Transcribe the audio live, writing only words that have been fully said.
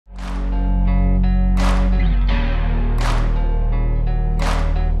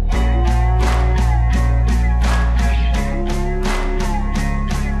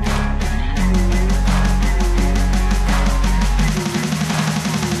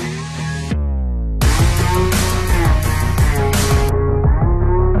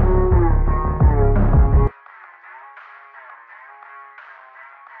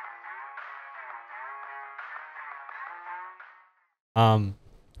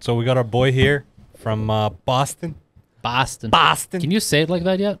So we got our boy here from Boston. Boston. Boston. Can you say it like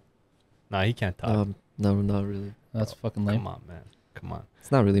that yet? Nah, he can't talk. No, not really. That's fucking lame. Come on, man. Come on.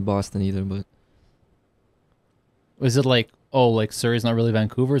 It's not really Boston either, but Is it like, oh, like Surrey's not really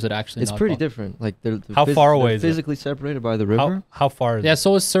Vancouver? Is it actually it's not pretty Boston? different. Like they're How far away they're is it? physically separated by the river. How far is Yeah, it?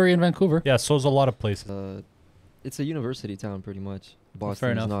 so is Surrey and Vancouver. Yeah, so is a lot of places. It's a university town, pretty much. Boston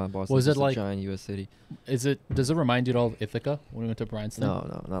Fair is enough. not. Boston Was is it just like- a giant U.S. city. Does it remind you at all of Ithaca when we went to Bryanston?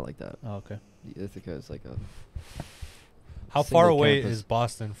 No, not like that. Oh, okay. The Ithaca is like a. How far single away campus. is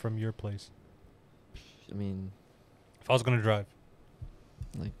Boston from your place? I mean, If I was gonna drive.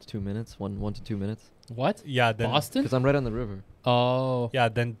 like 2 minutes, 1 to 2 minutes. What? Yeah, then. Boston? Because I'm right on the river. Oh. Yeah,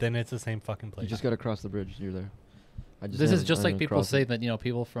 then it's the same fucking place. You just gotta cross the bridge. You're there. This is just like people cross say that,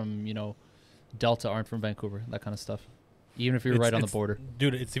 people from, Delta aren't from Vancouver, that kind of stuff. Even if you're right on the border.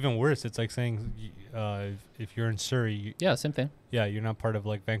 Dude, it's even worse. It's like saying if you're in Surrey, Yeah, same thing. yeah, you're not part of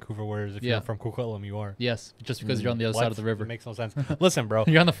like Vancouver, whereas if Yeah. you're from Coquitlam, you are. Yes, just because you're on the other side of the river. It makes no sense. Listen, bro.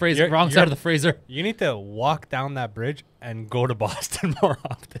 You're on the Fraser, wrong you're- side of the Fraser. You need to walk down that bridge and go to Boston more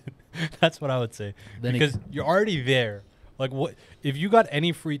often. That's what I would say. Then Because you're already there. Like what if you got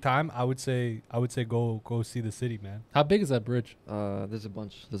any free time, I would say go see the city, man. How big is that bridge? There's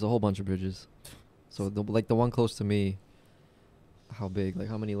a whole bunch of bridges. So the one close to me. How big? Like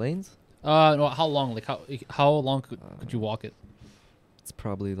how many lanes? No, how long? Like how long could you walk it? It's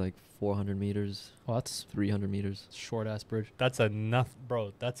probably like 400 meters, Oh, that's 300 meters. short ass bridge. That's enough,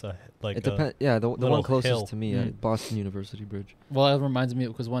 bro. That's a like It depends. Yeah, the little one closest hill. to me, Boston University Bridge. Well, it reminds me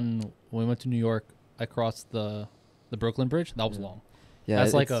because when we went to New York, I crossed the Brooklyn Bridge. That was long. Yeah,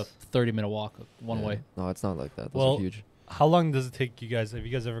 That's like a it's- 30-minute walk one yeah. way. No, it's not like that. Those Well, are huge. How long does it take you guys? Have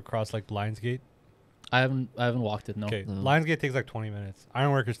you guys ever crossed like Lionsgate? I haven't walked it. No. Okay, No. Lionsgate takes like 20 minutes.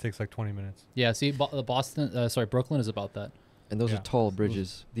 Ironworkers takes like 20 minutes. Yeah. See, Brooklyn is about that. And those yeah. are tall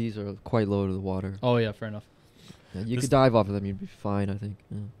bridges. These are quite low to the water. Oh yeah, fair enough. Yeah, you This- could dive off of them. You'd be fine, I think.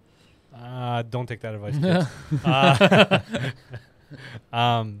 Yeah. Don't take that advice, kids.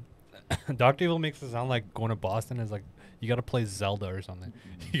 Dr. Evil makes it sound like going to Boston is like you gotta play Zelda or something.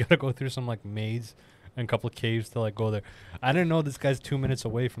 You gotta go through some like maze and a couple of caves to like go there. I didn't know this guy's 2 minutes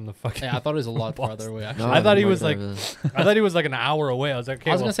away from the fucking. Yeah, I thought it was a lot Boston. farther away. Actually, No, I thought he you was might like, dive, I thought he was like an hour away. I was like,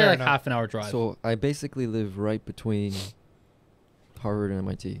 okay, I was well, gonna say fair like enough. half an hour drive. So I basically live right between Harvard and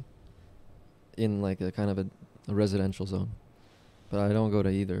MIT, in like a kind of a residential zone. But I don't go to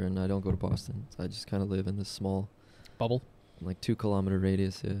either, and I don't go to Boston. So I just kind of live in this small, Bubble. like 2 kilometer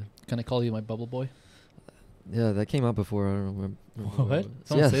radius. Yeah. Can I call you my bubble boy? Yeah, that came up before. I don't remember. What?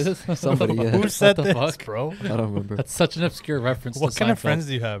 Someone say this? Somebody. Yeah. Who said the this, fuck? bro? I don't remember. That's such an obscure reference. What to kind of Seinfeld. friends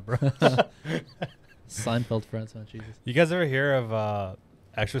do you have, bro? Seinfeld friends, man. Jesus. You guys ever hear of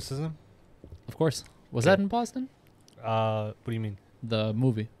Exorcism? Of course. Was Okay. that in Boston? What do you mean? The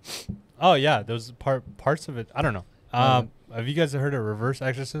movie. Oh yeah, those parts of it. I don't know. Have you guys heard of reverse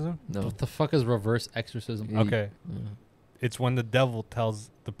exorcism? No. What the fuck is reverse exorcism? Yeah. Okay, Yeah. it's when the devil tells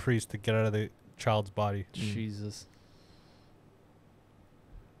the priest to get out of the child's body. Jesus.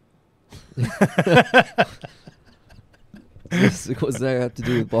 What's that have to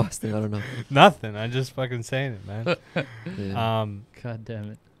do with Boston? I don't know. Nothing. I'm just fucking saying it, man. Yeah. God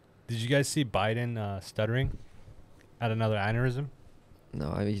damn it. Did you guys see Biden stuttering at another aneurysm? No,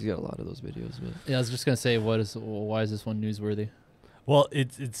 I mean he's got a lot of those videos, but Yeah, I was just gonna say, why is this one newsworthy? Well,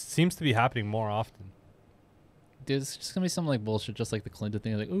 it seems to be happening more often. Dude, it's just gonna be some like bullshit, just like the Clinton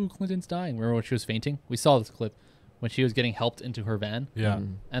thing. Like, oh, Clinton's dying. Remember when she was fainting? We saw this clip when she was getting helped into her van, Yeah.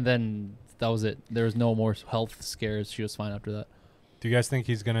 and then that was it. There was no more health scares. She was fine after that. Do you guys think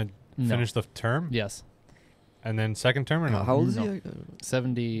he's gonna No. finish the term? Yes. And then second term or no? How old is No. he?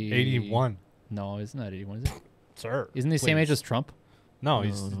 70. 81. No, he's not 81. Is he? Sir. Isn't he the same please. age as Trump? No, No,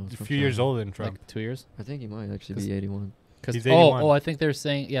 he's no, a Trump's few years younger. older than Trump. Like 2 years? I think he might actually 'Cause- be 81. He's 81. I think they're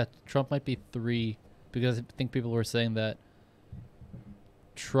saying Trump might be 3 because I think people were saying that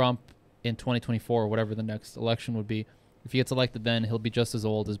Trump in 2024 or whatever the next election would be, if he gets elected, then he'll be just as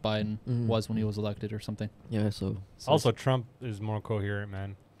old as Biden was when he was elected or something. Yeah, so Also, Trump is more coherent,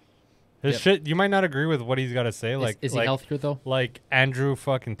 man. His Yep. shit, you might not agree with what he's got to say, Is he healthier though? like Andrew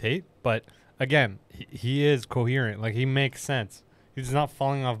fucking Tate, but again, he is coherent. Like he makes sense. He's not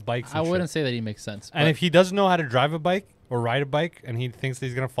falling off bikes. I And wouldn't shit. say that he makes sense. And but if he doesn't know how to drive a bike or ride a bike, and he thinks that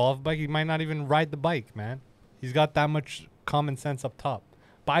he's gonna fall off a bike, he might not even ride the bike, man. He's got that much common sense up top.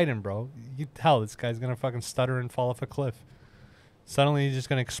 Biden, bro, you tell this guy's gonna fucking stutter and fall off a cliff. Suddenly, he's just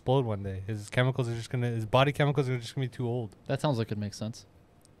gonna explode one day. His body chemicals are just gonna be too old. that sounds like it makes sense.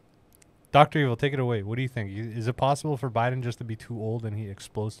 Dr. Evil, take it away. What do you think? Is it possible for Biden just to be too old and he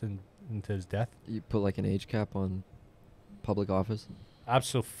explodes into his death? you put like an age cap on public office?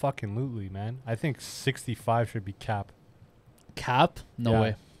 Absolutely, man. I think 65 should be cap. Cap? No Yeah.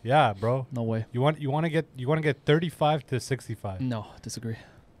 way. Yeah, bro. No way. You want to get 35 to 65. No, disagree.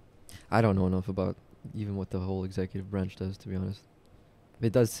 I don't know enough about even what the whole executive branch does, to be honest.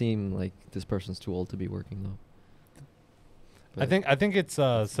 It does seem like this person's too old to be working, though. I think it's that's about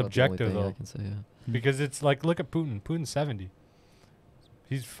the only subjective thing I though, can say, yeah. because it's like, look at Putin. Putin's 70.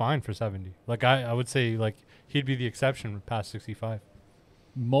 He's fine for 70. Like I would say like he'd be the exception past 65.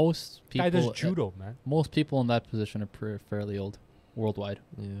 Most people. Guy does judo, man. Most people in that position are fairly old, worldwide.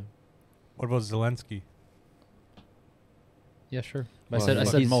 Yeah. What about Zelensky? Yeah, sure. Well, I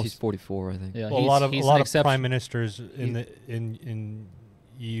said he's most. 44, I think. Yeah, Well, a he's- lot of he's an exception. prime ministers in He- the in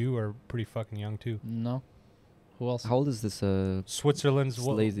EU are pretty fucking young too. No. Who else? How old is this? Switzerland's This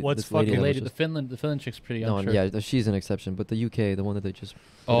what's lady that The was lady, just- the Finland chick's pretty young. No, sure. yeah, she's an exception. But the UK, the one that they just. put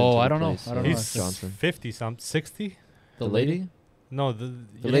Oh, into I don't know. replace, I don't know. He's Johnson. 50 something, 60? The lady. No, The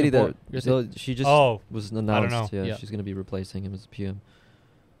You're lady saying that Bor- she just oh, was know. announced. Yeah, Yeah. she's gonna be replacing him as PM.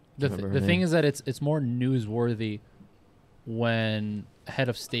 The, Can't th- remember the her thing name. is that it's more newsworthy when a head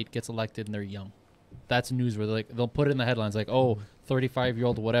of state gets elected and they're young. That's newsworthy. Like they'll put it in the headlines like, "Oh,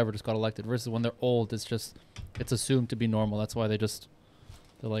 35-year-old whatever just got elected." Versus when they're old, it's assumed to be normal. That's why they're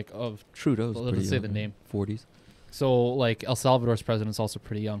like, "Oh." Trudeau's Well, pretty let's say young, the right? name. 40s. So like El Salvador's president's also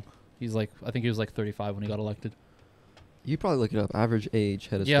pretty young. He's like, I think he was like 35 when he got elected. You probably look it up. Average age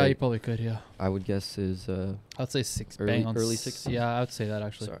head of Yeah, you state, probably could. Yeah, I would guess is I'd say six. Early- Bang on early s- 60s? Yeah, I would say that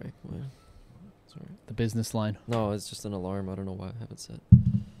actually. sorry. Well, sorry. The business line. No, it's just an alarm. I don't know why I haven't set.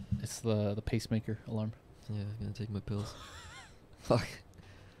 It's the pacemaker alarm. Yeah, I'm gonna take my pills. Fuck.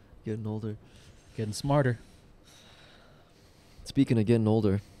 Getting older. Getting smarter. Speaking of getting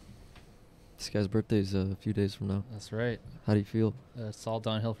older, this guy's birthday's a few days from now. That's right. How do you feel? It's all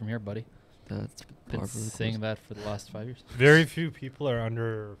downhill from here, buddy. That's Been par for the saying course. that for the last 5 years. very few people are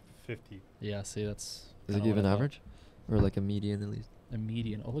under 50. Yeah, see, that's. Does it kinda give what an I thought. average, or like a median at least? A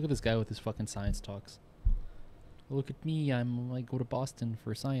median. Oh, look at this guy with his fucking science talks. Look at me. I go to Boston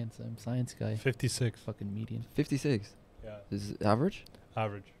for science. I'm a science guy. 56. Fucking median. 56 Yeah, is it average.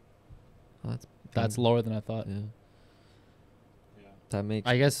 average. Oh, that's That's kinda- lower than I thought. Yeah, Yeah. that makes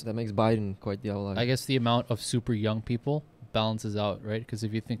I guess. that makes Biden quite the outlier. I guess the amount of super young people balances out, right? Because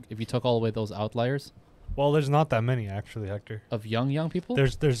if you took all away those outliers Well, there's not that many actually, Hector. of young people,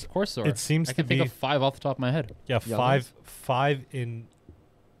 There's of course there are. it seems I to can think be of 5 off the top of my head. yeah, Young five in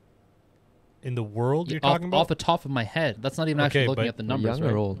the world Yeah, you're talking about? off the top of my head. That's not even Okay, actually looking but at the Or numbers, young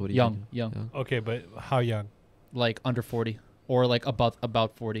right? or old? What do you Young, think? young. Okay, but how young? Like under 40 or like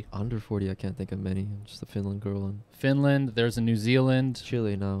about 40. Under 40, I can't think of many. Just a Finland girl and Finland, there's a New Zealand,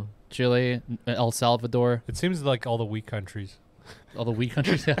 Chile now. Chile, El Salvador, It seems like all the weak countries. all the weak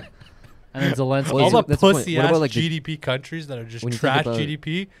countries. Yeah. And then Zelensky. Well, all the that's the point. pussy What ass about, like, the- GDP countries that are just when you think trash about-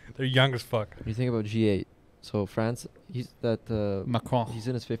 GDP, they're young as fuck. When you think about G8, so France, he's Macron. he's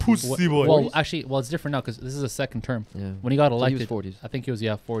in his 50s. Pussy boy. Well, actually, it's different now because this is a second term. Yeah. When he got So he elected, was 40s. I think he was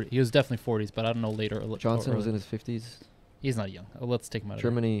 40. He was definitely 40s, but I don't know later. Johnson was early. in his 50s. He's not young. Let's take him out.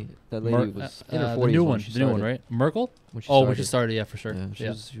 Germany, that of lady there. was in her 40s. the new when one, she the new one, started. right? Merkel. When she Oh, started. when she started, yeah, for sure. Yeah,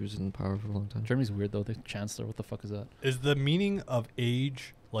 Yeah, she was in power for a long time. Germany's weird though. The chancellor. What the fuck is that? Is the meaning of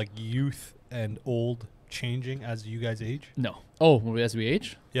age, like youth and old, changing as you guys age? No. Oh, as we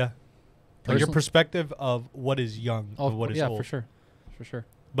age. Yeah. Like your Personal- perspective of what is young, Oh, of what is yeah, old. for sure, for sure.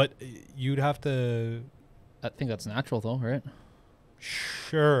 But you'd have to, I think that's natural though, right?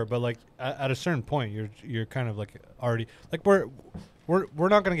 sure, but like at a certain point, you're kind of like already like we're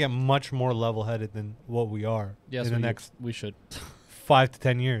not gonna get much more level-headed than what we are Yes, in the next we should. 5 to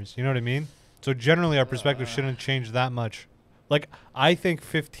 10 years. You know what I mean? So generally, our perspective shouldn't change that much. Like I think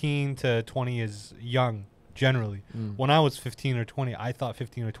 15 to 20 is young. Generally, Mm. when I was 15 or 20, I thought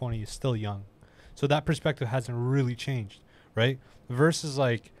 15 or 20 is still young. So that perspective hasn't really changed, right? Versus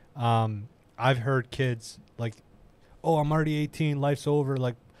like, I've heard kids like, "Oh, I'm already 18, life's over,"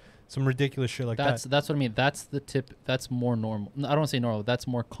 like some ridiculous shit like that. That's what I mean. That's the tip. That's more normal. I don't want to say normal. That's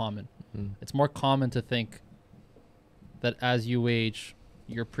more common. Mm. It's more common to think that as you age,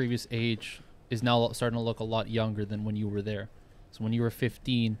 your previous age is now starting to look a lot younger than when you were there. So when you were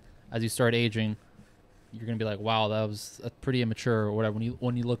 15, as you start aging, you're gonna be like, "Wow, that was pretty immature," or whatever.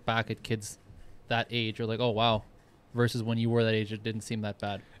 When you look back at kids that age, you're like, "Oh wow," versus when you were that age, it didn't seem that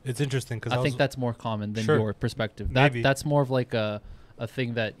bad. It's interesting because I think that's more common than Sure. your perspective. Maybe. That's more of like a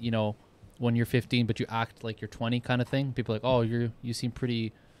thing that, you know, when you're 15 but you act like you're 20 kind of thing. People are like, "Oh, you seem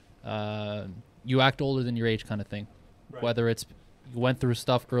pretty you act older than your age," kind of thing. Right. Whether it's you went through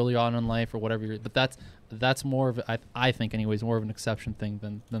stuff early on in life or whatever, but that's more of I think anyways more of an exception thing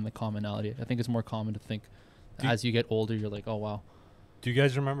than the commonality. I think it's more common to think Do- as you get older, you're like, oh wow. Do you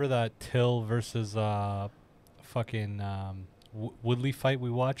guys remember that Till versus fucking Woodley fight we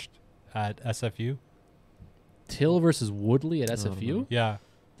watched at SFU? Till versus Woodley at No, SFU. no. Yeah.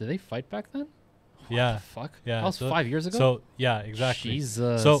 Did they fight back then? What Yeah. the fuck. Yeah, That was so- 5 years ago. So yeah, exactly.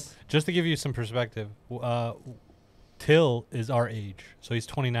 Jesus. So just to give you some perspective, Till is our age, so he's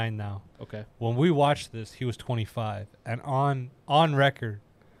 29 now. okay. When we watched this, he was 25, and on record,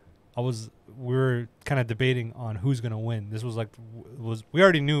 we were kind of debating on who's gonna win. This was like we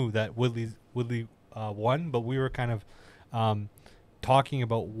already knew that Woodley won, but we were kind of talking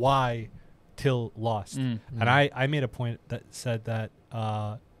about why Till lost. Mm. And I made a point that said that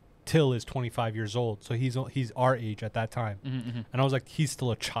Till is 25 years old, so he's our age at that time. Mm-hmm. And I was like, he's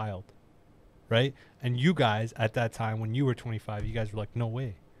still a child, right? And you guys at that time, when you were 25, you guys were like, no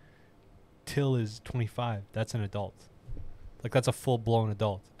way. Till is 25. That's an adult. Like, that's a full-blown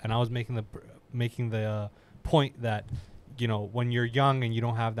adult. And I was making the point that, you know, when you're young and you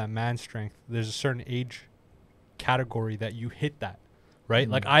don't have that man strength, there's a certain age category that you hit that, right?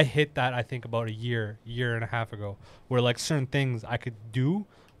 Mm. Like, I hit that, I think, about a year and a half ago, where, like, certain things I could do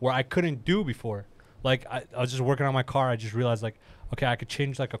where I couldn't do before. Like, I was just working on my car. I just realized, like, okay, I could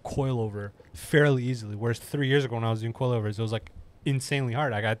change, like, a coilover fairly easily. Whereas 3 years ago when I was doing coilovers, it was, like, insanely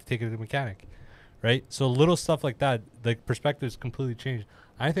hard. I got to take it to the mechanic, right? So little stuff like that, the perspectives completely changed.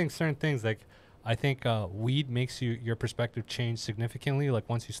 I think certain things, like, I think weed makes your perspective change significantly, like,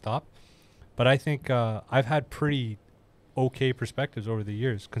 once you stop. But I think I've had pretty okay perspectives over the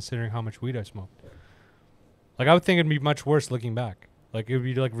years, considering how much weed I smoked. Like, I would think it'd be much worse looking back. Like, it would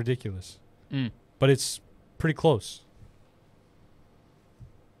be, like, ridiculous. Mm. But it's pretty close.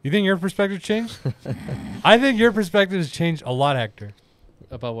 You think your perspective changed? I think your perspective has changed a lot, Hector.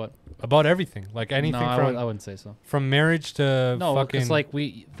 About what? About everything. Like, anything No, from I wouldn't say so. from marriage to No, fucking... it's like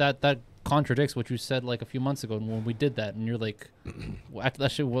that contradicts what you said like a few months ago when we did that, and you're like,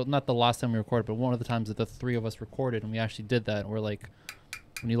 actually, not the last time we recorded, but one of the times that the three of us recorded, and we actually did that, and we're like,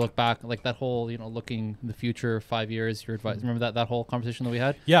 when you look back, like that whole, you know, looking in the future, 5 years, your advice. Remember that whole conversation that we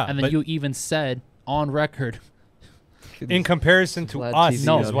had? Yeah, And then but you even said on record, in comparison to Vlad us, TV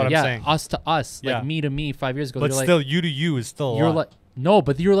no, is what I'm yeah, saying. us to us, Yeah. like me to me 5 years ago. But you're still, like, you to you is still a you're lot. like, no,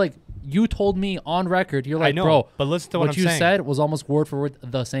 but you're like, you told me on record, you're like, I know, bro, but listen to what what I'm you saying. said was almost word for word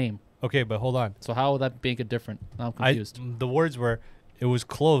the same. Okay, but hold on. So how would that make it different? Now I'm confused. The words were, it was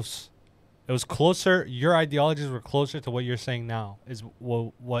close. It was closer. Your ideologies were closer to what you're saying now, is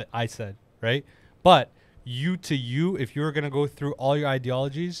what I said, right? But you to you, if you were going to go through all your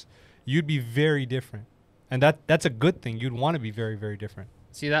ideologies, you'd be very different. And that's a good thing. You'd want to be very, very different.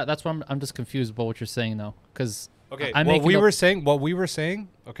 See, that's why I'm just confused about what you're saying now. Because Okay, I'm what making we were saying,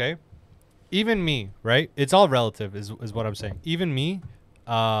 okay, even me, right? It's all relative is what I'm saying. Even me,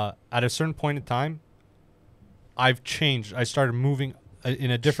 at a certain point in time, I've changed. I started moving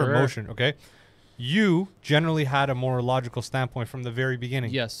in a different Sure. motion, okay? You generally had a more logical standpoint from the very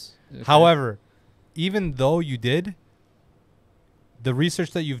beginning. yes. Okay. However, even though you did, the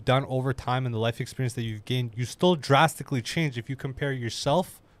research that you've done over time and the life experience that you've gained, you still drastically change if you compare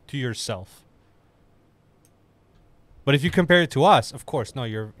yourself to yourself. But if you compare it to us, of course, no,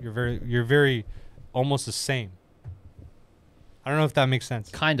 you're very almost the same. I don't know if that makes sense.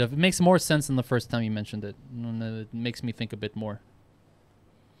 Kind of. It makes more sense than the first time you mentioned it. And it makes me think a bit more.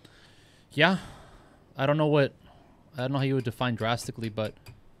 Yeah. I don't know how you would define drastically, but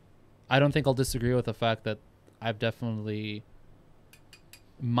I don't think I'll disagree with the fact that I've definitely,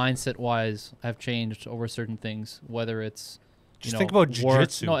 mindset-wise, I've changed over certain things, whether it's, Just you know, think about work,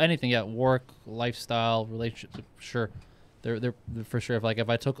 jiu-jitsu. no, anything, yeah, work, lifestyle, relationships, sure. They're for sure. If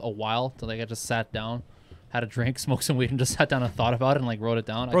I took a while to, like, I just sat down, had a drink, smoked some weed, and just sat down and thought about it and, like, wrote it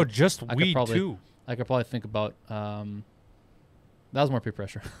down. Bro, just I could weed probably- too. I could probably think about, that was more peer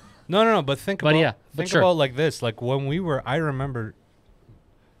pressure. No, but think But about yeah, but think sure. about like this. Like when I remember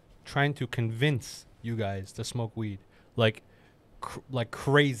trying to convince you guys to smoke weed. Like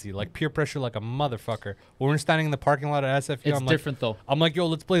crazy, like peer pressure like a motherfucker. When we're standing in the parking lot at SFU, It's I'm different, though. like, yo,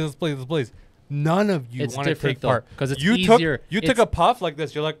 let's play. None of you It's want to different, take though, part. 'cause it's you easier. You took It's- a puff like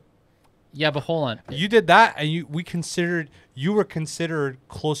this. You're like, Yeah, but hold on. you did that, and you were considered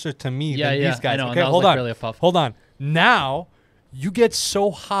closer to me Yeah, than yeah, these guys. I know, and Okay, that was, hold like, on. barely a puff. Hold on. Now you get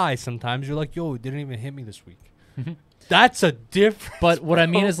so high sometimes. You're like, yo, it didn't even hit me this week. That's a difference. But what I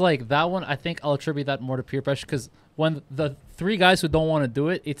mean bro. is, like, that one, I think I'll attribute that more to peer pressure, because when the three guys who don't want to do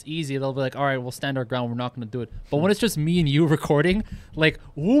it, it's easy. They'll be like, all right, we'll stand our ground. We're not going to do it. But when it's just me and you recording, like,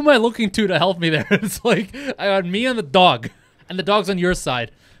 who am I looking to help me there? It's like, I got me and the dog, and the dog's on your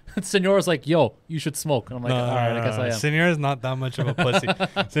side. Senora's like, yo, you should smoke. And I'm like, all right, I guess I am. Senor is not that much of a pussy.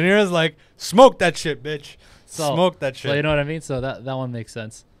 Senor is like, smoke that shit, bitch. So, Smoke that shit. So you know what I mean? So that one makes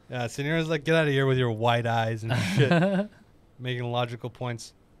sense. Yeah, Senor's like, get out of here with your wide eyes and shit. Making logical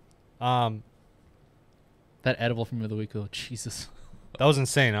points. That edible from the other week, oh Jesus. That was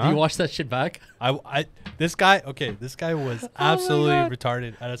insane, huh? Do you watch that shit back? This guy was absolutely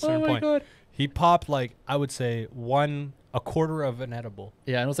retarded at a certain point. God. He popped like, I would say, a quarter of an edible.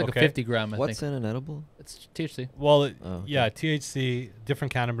 Yeah, and it was like Okay. a 50 gram, I What's think. in an edible? It's THC. Well, Oh, okay. yeah, THC,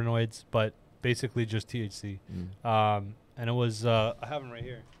 different cannabinoids, but basically just THC. And it was, I have them right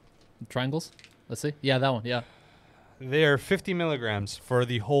here. Triangles? Let's see. Yeah, that one. Yeah. They're 50 milligrams for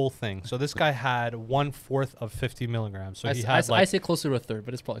the whole thing. So this guy had 1/4 of 50 milligrams. So he had I say closer to a third,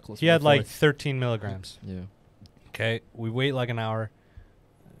 but it's probably closer he to had a like fourth. 13 milligrams. Yeah. Okay, we wait like an hour.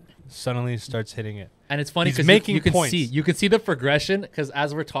 Suddenly starts hitting it. And it's funny He's because making you can points. see the progression because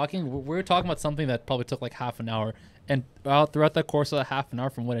as we're talking, we're talking about something that probably took like half an hour. And throughout that course of that half an hour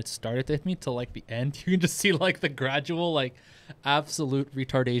from when it started to hit me till like the end, you can just see like the gradual like absolute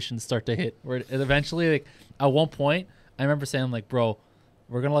retardation start to hit. Where it eventually like at one point, I remember saying like, bro,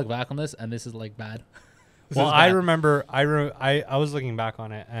 we're going to look back on this and this is like bad. Well, I remember I was looking back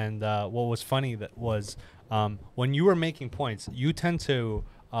on it, and what was funny that was when you were making points, you tend to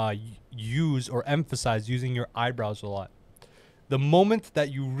use or emphasize using your eyebrows a lot. The moment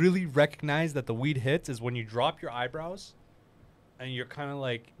that you really recognize that the weed hits is when you drop your eyebrows and you're kind of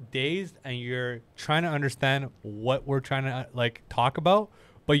like dazed and you're trying to understand what we're trying to like talk about,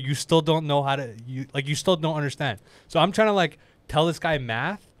 but you still don't know how to you still don't understand. So I'm trying to like tell this guy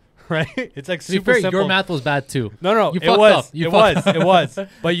math, right? It's like To be super fair, simple. your math was bad too. No, You it fucked was, up. You it fucked was, it was.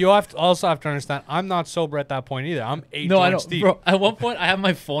 But you also have to understand, I'm not sober at that point either. I'm 8 No, I know, joints deep. bro. At one point, I have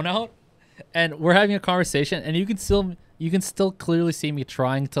my phone out, and we're having a conversation, and you can still clearly see me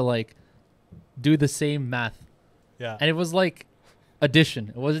trying to like do the same math, Yeah. and it was like addition.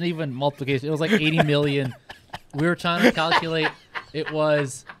 It wasn't even multiplication. It was like 80 million. We were trying to calculate. It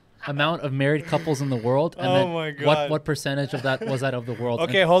was amount of married couples in the world, and Oh then my God. what percentage of that was that of the world?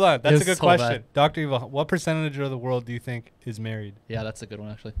 Okay, And hold on. That's was a good so question. bad. Dr. Evil, what percentage of the world do you think is married? yeah, that's a good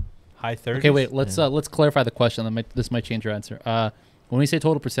one actually. High 30s? Okay, wait. Let's clarify the question. This might change your answer. When we say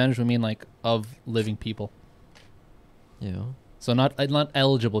total percentage, we mean like of living people. Yeah. So not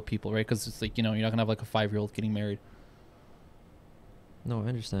eligible people, right? Because it's like, you're not gonna have like a 5-year-old getting married. No, I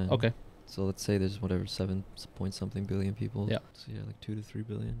understand. Okay. So let's say there's whatever 7 point something billion people. Yeah. So yeah, like 2 to 3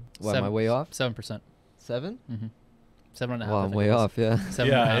 billion. What, am I way off? 7%. 7? Mm-hmm. 7.5. Well, I I'm think way it was. off. Yeah. 7.5.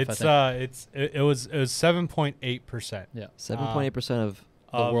 Yeah, I think. it was 7.8%. Yeah. 7.8% of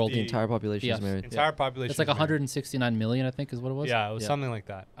The world. the entire population Yeah. is married. Entire population. It's like is married. 169 million, I think, is what it was. Yeah, it was something like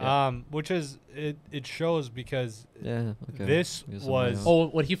that. Yeah. Which is it shows because Yeah. Okay. this I guess I'm way was off. Oh,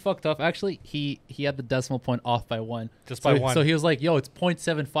 what he fucked up. Actually, he had the decimal point off by 1. just So, by one. so he was like, "Yo, it's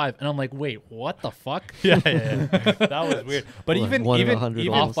 0.75," and I'm like, "Wait, what the fuck?" yeah. That was weird. But Like even 1 in even 100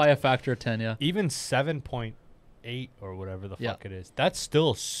 even Off by a factor of 10. Yeah. even 7.8 or whatever the Yeah. fuck it is, that's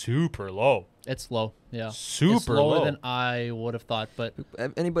still super low. It's low. Yeah. Super it's lower low. than I would have thought, but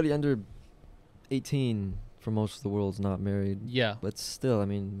Anybody under 18 for most of the world's not married. yeah. But still, I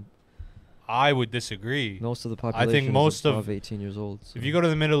mean, I would disagree. most of the I population think most is of- above 18 years old. So If you go to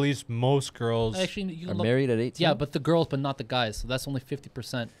the Middle East, most girls Actually, you are can look. married at 18. Yeah, but the girls, but not the guys. So that's only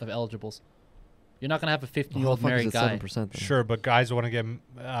 50% of eligibles. You're not gonna have a Well, how 15-year-old the fuck is married it guy. 7% then? sure, but guys want to get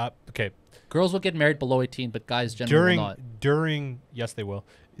okay Girls will get married below 18, but guys generally will not. during yes they will.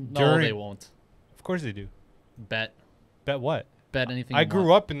 No, they won't. Of course they do. Bet what? anything. I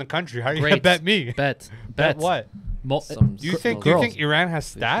grew up in the country. How are you gonna Great. bet me? Bet Bet what? Some Do you gr- think girls. Iran has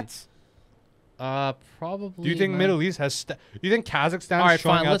 50. stats? Probably. Do you think not. Middle East has? Do you think Kazakhstan All right, is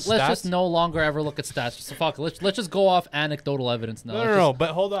showing fine. out Let's stats? just no longer ever look at stats. Just fuck. Let's just go off anecdotal evidence now. No.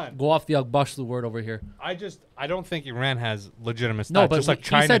 But hold on. Go off the Agbashlu word over here. I don't think Iran has legitimate stats. No, but just like he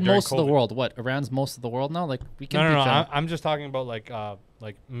China said during most of the COVID. world. What? Iran's most of the world now? Like we can. No. beat China. I'm just talking about like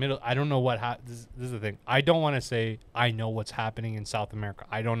middle. I don't know what this is the thing. I don't want to say I know what's happening in South America.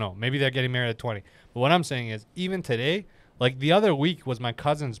 I don't know. Maybe they're getting married at 20. But what I'm saying is, even today, like the other week was my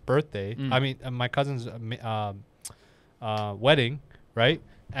cousin's birthday. I mean, my cousin's wedding, right?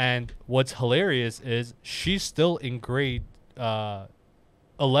 And what's hilarious is she's still in grade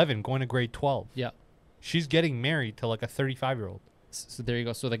 11, going to grade 12. Yeah. She's getting married to like a 35-year-old. So there you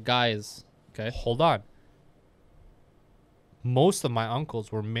go. So the guys. Okay. Hold on. Most of my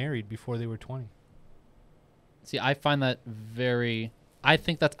uncles were married before they were 20. See, I find that very. I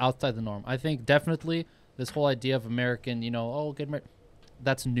think that's outside the norm. I think definitely this whole idea of American, get married.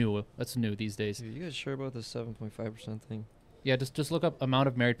 That's new. That's new these days. Dude, you guys sure about the 7.5% thing? Yeah, just look up amount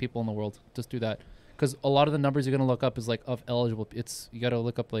of married people in the world. Just do that, because a lot of the numbers you're gonna look up is like of eligible. You gotta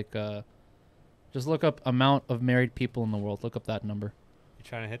look up like Just look up amount of married people in the world. Look up that number. You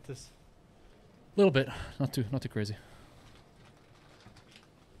trying to hit this? A little bit, not too crazy.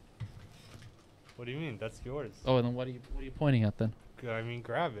 What do you mean? That's yours. Oh, and then what are you pointing at then? I mean,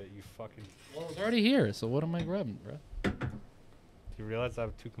 grab it. You fucking. Well, it's already here. So what am I grabbing, bro? Do you realize I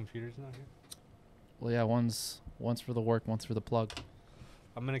have 2 computers now here? Well, yeah, one's for the work, one's for the plug.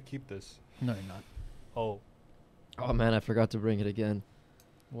 I'm gonna keep this. No, you're not. Oh, Oh man, I forgot to bring it again.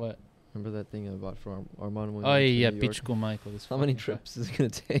 What? Remember that thing I bought for Armand? when we Oh went to yeah, New York? Pichko Michael. This How many fucking guy. trips is it gonna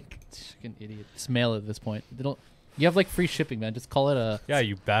take? Fucking idiot. Just mail it at this point. They don't. You have like free shipping, man. Just call it a. yeah,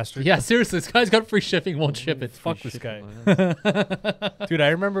 you bastard. Yeah, seriously, this guy's got free shipping. Won't ship it. Fuck Free this shipping, guy. why not? Dude, I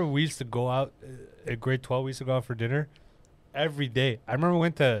remember we used to go out at grade 12. We used to go out for dinner every day. I remember we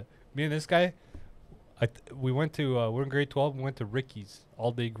went to me and this guy. We went to we're in grade 12. We went to Ricky's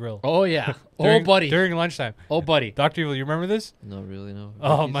All Day Grill. Oh yeah. During- Oh buddy. During lunchtime. Oh buddy. Dr. Evil, you remember this? Not really, no.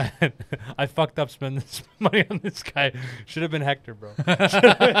 Oh Ricky's? man, I fucked up spending this money on this guy. Should have been Hector, bro. Should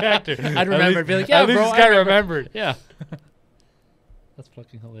have been Hector. I'd remember. Be like, yeah, at least bro. this I guy remember. remembered. Yeah. That's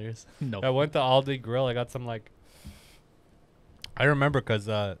fucking hilarious. No. I went to All Day Grill. I got some like. I remember because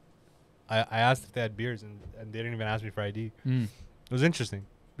I asked if they had beers and they didn't even ask me for ID. Mm. It was interesting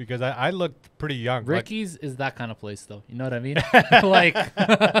because I looked pretty young. like- Ricky's is that kind of place, though. You know what I mean? Like,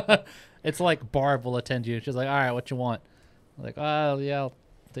 it's like Barb will attend you. She's like, all right, what you want? I'm like, oh, yeah, I'll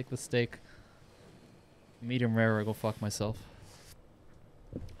take the steak. Medium rare or go fuck myself.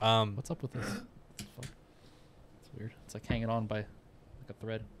 What's up with this? Fuck. It's weird. It's like hanging on by like a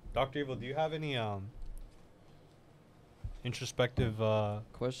thread. Dr. Evil, do you have any introspective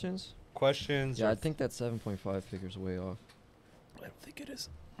Questions? questions? Yeah, or I think that 7.5 figure's way off. I don't think it is.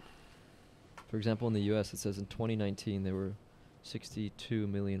 For example, in the U.S., it says in 2019 there were 62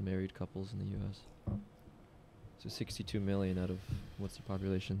 million married couples in the U.S. So 62 million out of what's the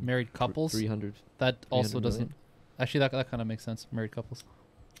population? Married couples? 300. That also 300 doesn't. million? Actually, that kind of makes sense. Married couples.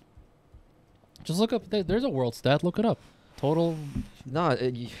 Just look up. There's a world stat. Look it up. Total. No,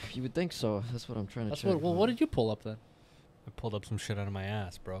 you would think so. That's what I'm trying to That's check. what. Well, what did you pull up then? I pulled up some shit out of my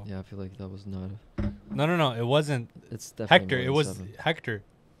ass, bro. Yeah, I feel like that was not. No. It wasn't It's definitely Hector. more It than was 7. Hector.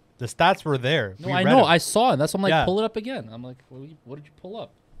 The stats were there. No, We I read know. 'em. I saw it. That's why I'm like, Yeah. pull it up again. I'm like, what did you pull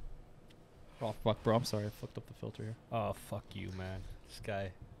up? Oh fuck, bro. I'm sorry. I fucked up the filter here. Oh fuck you, man. This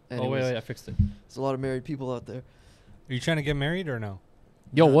guy. Oh Anyways, wait, I fixed it. There's a lot of married people out there. Are you trying to get married or no?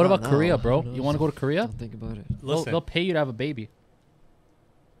 Yo, No, what no, about no. Korea, bro? Who You knows? want to go to Korea? Don't think about it. Listen, They'll pay you to have a baby.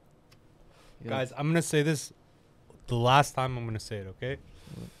 You gotta- guys, I'm gonna say this the last time I'm gonna say it, okay?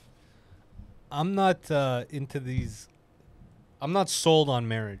 What? I'm not into these. I'm not sold on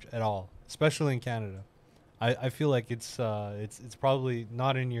marriage at all, especially in Canada. I feel like it's probably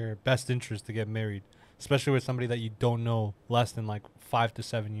not in your best interest to get married, especially with somebody that you don't know less than like 5 to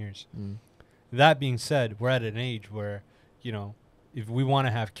 7 years. Mm. That being said, we're at an age where, you know, if we want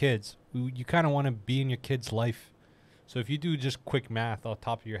to have kids, you kind of want to be in your kid's life. So if you do just quick math off the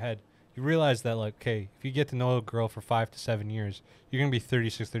top of your head, you realize that, like, okay, if you get to know a girl for 5 to 7 years, you're going to be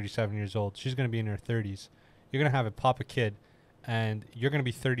 36, 37 years old. She's going to be in her 30s. You're going to have a pop a kid, and you're going to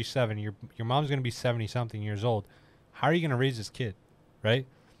be 37. Your mom's going to be 70-something years old. How are you going to raise this kid, right?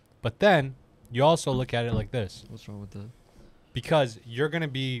 But then you also look at it like this. What's wrong with that? Because you're going to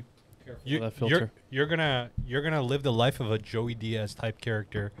be... That filter. You're gonna live the life of a Joey Diaz type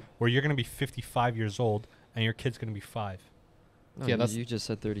character where you're gonna be 55 years old and your kid's gonna be 5. No, Yeah, you, that's- you just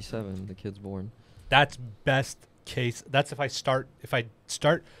said 37. The kid's born. That's best case. That's if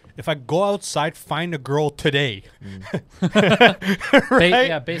I go outside, find a girl today. Mm. Right?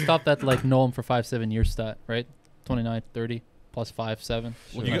 Yeah, based off that like know him for 5-7 years stat, right? 29, 30 plus 5, 7.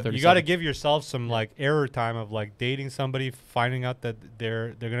 Sure. You got to give yourself some like error time of like dating somebody, finding out that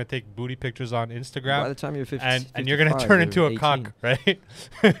they're gonna take booty pictures on By Instagram, the time you're 50, and you're gonna 55, turn you're into a 18. cock, right?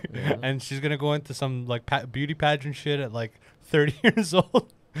 Yeah. And she's gonna go into some like beauty pageant shit at like 30 years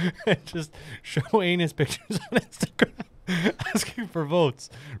old and just show anus pictures on Instagram asking for votes,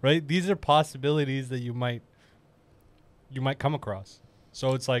 right? These are possibilities that you might come across.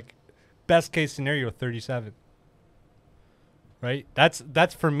 So it's like best case scenario 37. Right?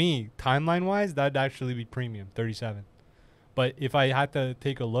 That's for me, timeline wise, that'd actually be premium, 37. But if I had to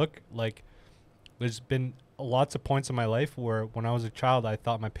take a look, like there's been lots of points in my life where when I was a child I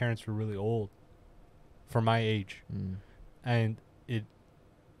thought my parents were really old for my age. Mm. And it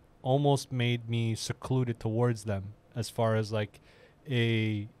almost made me secluded towards them as far as like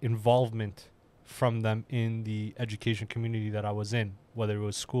a involvement from them in the education community that I was in, whether it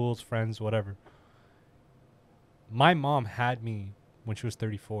was schools, friends, whatever. My mom had me when she was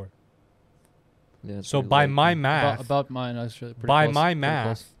 34. Yeah, it's So pretty by late, my yeah. math, about mine, I was pretty by close, my pretty math,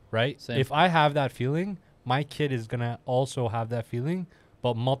 close. right? Same. If I have that feeling, my kid is gonna also have that feeling,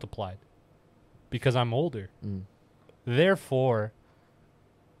 but multiplied, because I'm older. Mm. Therefore,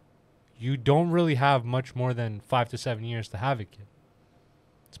 you don't really have much more than 5 to 7 years to have a kid.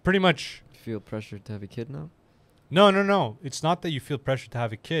 It's pretty much. You feel pressured to have a kid now? No. It's not that you feel pressure to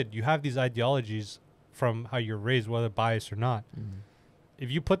have a kid. You have these ideologies from how you're raised, whether biased or not. Mm. If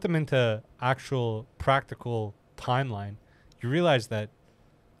you put them into actual practical timeline, you realize that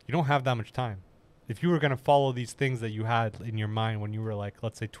you don't have that much time. If you were going to follow these things that you had in your mind when you were like,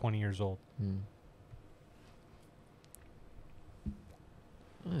 let's say 20 years old. Mm.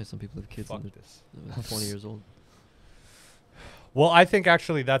 Oh, some people have kids Fuck under this. 20 years old. Well, I think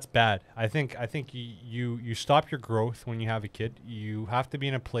actually that's bad. I think you stop your growth when you have a kid. You have to be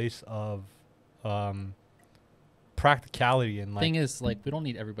in a place of practicality and like. Thing is, like, we don't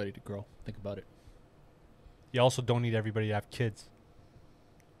need everybody to grow. Think about it. You also don't need everybody to have kids.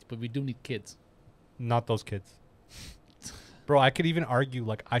 But we do need kids. Not those kids. Bro, I could even argue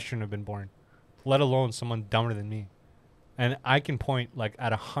like I shouldn't have been born, let alone someone dumber than me. And I can point like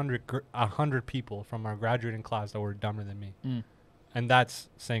at 100 people from our graduating class that were dumber than me. Mm. And that's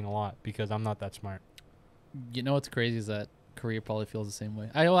saying a lot because I'm not that smart. You know what's crazy is that Korea probably feels the same way.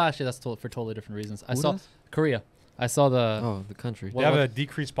 Well, actually, that's for totally different reasons. I Who saw does? Korea. I saw the Oh, the country. They Well, have what- a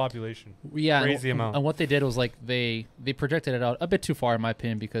decreased population. yeah crazy amount. And what they did was like they projected it out a bit too far in my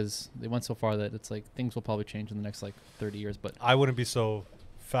opinion because they went so far that it's like things will probably change in the next like 30 years. But I wouldn't be so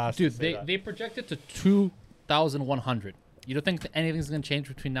fast. dude, to say that. they projected to 2,100. You don't think that anything's gonna change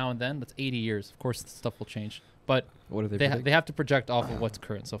between now and then? That's 80 years. Of course, stuff will change, but What do they they predict? have to project off of what's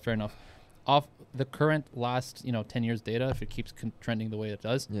current. So fair enough. Off the current last 10 years data, if it keeps trending the way it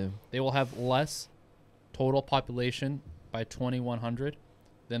does, Yeah. they will have less total population by 2100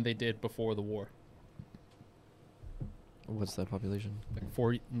 than they did before the war. What's that population?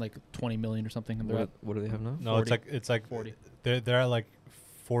 Like 20 million or something. And they're What do they have now? No, 40. it's like 40. They're at like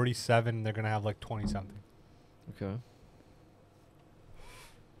 47. They're gonna have like 20 something. Okay.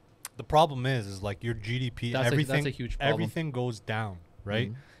 The problem is like your GDP, That's everything, a huge problem. everything goes down,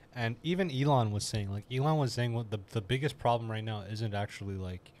 right? Mhm. And even Elon was saying what the biggest problem right now isn't actually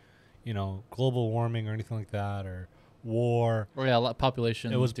like, global warming or anything like that or war. Or yeah, a lot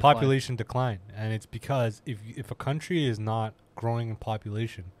population. It was decline. population decline, and it's because if a country is not growing in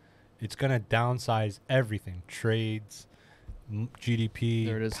population, it's gonna downsize everything: trades, There it GDP,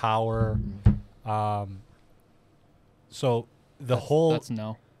 is. power. Mhm. So the That's- whole That's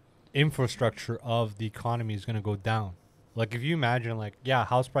no. infrastructure of the economy is gonna go down. Like if you imagine, like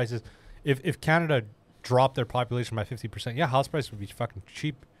house prices, if Canada dropped their population by 50%, house prices would be fucking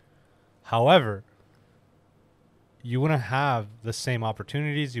cheap. However, you wouldn't have the same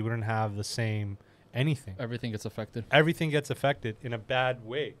opportunities. You wouldn't have the same anything. Everything gets affected. Everything gets affected in a bad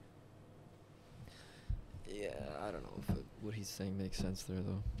way. Yeah, I don't know if what he's saying makes sense there,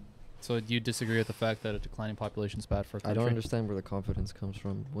 though. So do you disagree with the fact that a declining population is bad for a I country? don't understand where the confidence comes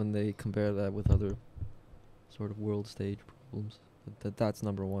from when they compare that with other sort of world stage problems. That's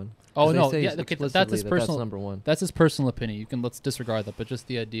number one. Oh 'Cause they no, say yeah, okay, that's explicitly his that personal. That's number one. That's his personal opinion. Let's disregard that, but just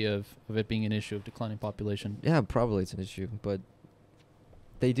the idea of it being an issue of declining population. Yeah, probably it's an issue, but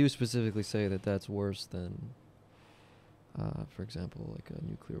they do specifically say that that's worse than, for example, like a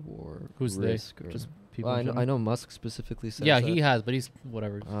nuclear war. Who's risk they? or Just people. well, in I general? know Musk specifically says Yeah, that. he has, but he's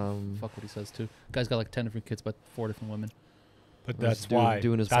whatever. Fuck Fuck what he says too. Guy's got like 10 different kids, but 4 different women. But Well, that's he's doing- why.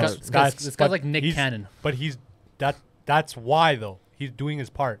 doing his that's, part. This guy's like Nick he's- Cannon. But that's why though. He's doing his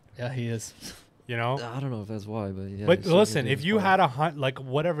part. Yeah, he is. You know. I don't know if that's why, but yeah. But he's certainly listen, doing if his you part. had like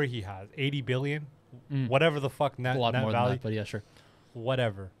whatever he has, 80 billion, Mm. whatever the fuck net, A lot net more value, than that, but yeah, sure.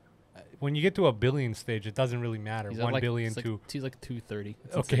 whatever. When you get to a billion stage, it doesn't really matter. He's at 1 like, billion it's like, to. he's like 230.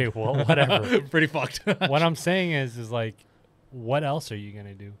 It's Okay, insane. well, whatever. Pretty fucked. What I'm saying is like, what else are you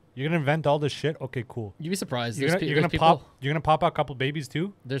gonna do? You're gonna invent all this shit? Okay, cool. You'd be surprised. You're There's gonna people, pop. You're gonna pop out a couple babies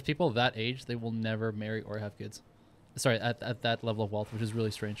too. There's people that age they will never marry or have kids. Sorry, at that level of wealth, which is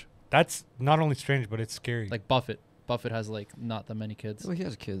really strange. That's not only strange, but it's scary. Like Buffett. Buffett has like not that many kids. Well, he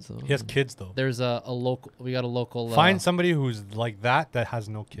has kids though. he has kids though. There's a local. We got a local. Find somebody who's like that has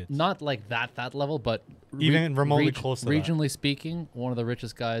no kids. Not like that level, but Even remotely close to that. regionally speaking, one of the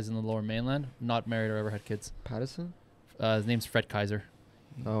richest guys in the Lower Mainland, not married or ever had kids. Patterson? His name's Fred Kaiser.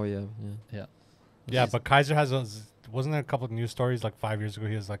 Oh yeah, Yeah. Yeah, but Kaiser wasn't there a couple of news stories like 5 years ago?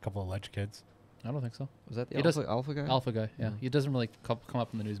 He has like a couple of alleged kids. I don't think so. Was that the He does- alpha guy? Alpha guy. Yeah, Yeah. he doesn't really come up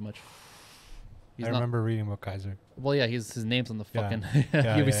in the news much. He's I not. remember reading about Kaiser. Well, yeah, his name's on the Yeah. fucking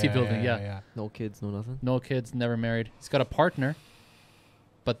Yeah, UBC building. Yeah. No kids, no nothing. No kids, never married. He's got a partner,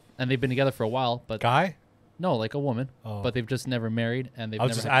 and they've been together for a while. But Guy? No, like a woman, Oh. but they've just never married and they've I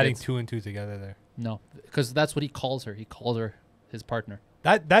was never just had adding kids. 2 and 2 together there. No, because that's what he calls her. He calls her his partner.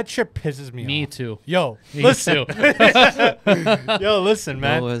 That shit pisses me Me off. too. Yo, Me listen. too. Yo, listen,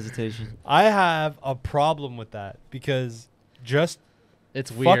 man. No hesitation. I have a problem with that because just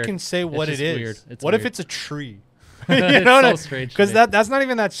It's weird. fucking say what it just is. weird. It's what if weird. it's a tree? You It's know what so I strange to Because me. that's not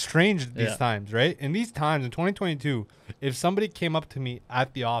even that strange these Yeah. times, right? In these times, in 2022, if somebody came up to me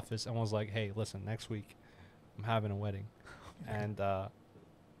at the office and was like, "Hey, listen, next week I'm having a wedding, and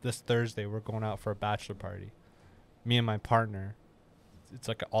this Thursday we're going out for a bachelor party. Me and my partner, it's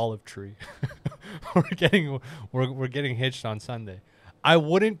like an olive tree. we're getting hitched on Sunday. I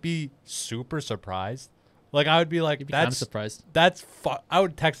wouldn't be super surprised. Like I would be like, You'd be kind of that's surprised. I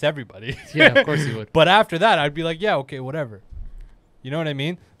would text everybody. Yeah, of course you would. But after that, I'd be like, yeah, okay, whatever. You know what I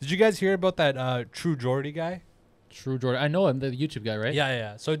mean? Did you guys hear about that True Geordie guy? True Jordan. I know him, the YouTube guy, right?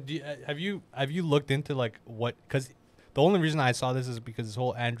 Yeah. So have you looked into like what? Because the only reason I saw this is because this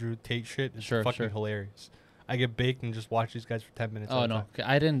whole Andrew Tate shit is Sure, fucking sure. hilarious. I get baked and just watch these guys for 10 minutes. Oh at a no, time. okay,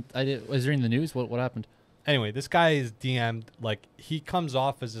 I didn't. Was there in the news? What happened? Anyway, this guy is DM'd. Like he comes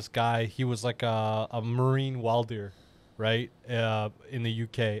off as this guy. He was like a marine welder, right? In the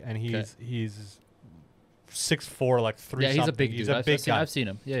UK, and he's 6'4", like 3. Yeah, he's a big dude. He's a big guy. I've seen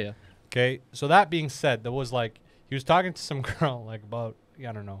him. Yeah. Okay, so that being said, there was like he was talking to some girl like about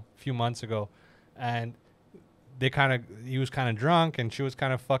I don't know a few months ago, and he was kind of drunk and she was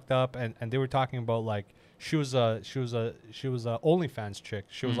kind of fucked up, and they were talking about like she was a OnlyFans chick.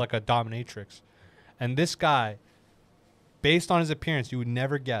 She was like a dominatrix, and this guy, based on his appearance, you would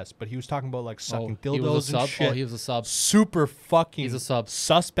never guess, but he was talking about like sucking He was dildos a and sub. shit. Oh, he was a sub. Super fucking He's a sub.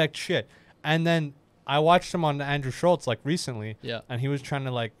 suspect shit. And then I watched him on Andrew Schultz like recently. Yeah. And he was trying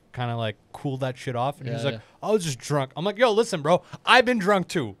to like kind of like cool that shit off. And he was Yeah, like, I was just drunk. I'm like, yo, listen, bro, I've been drunk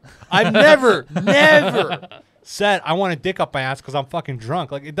too. I've never said I want a dick up my ass because I'm fucking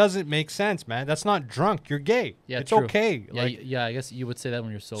drunk. Like, it doesn't make sense, man. That's not drunk. You're gay. Yeah, it's true. okay. Yeah, Like, yeah. I guess you would say that when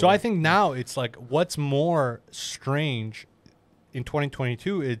you're sober. so I think now it's like what's more strange in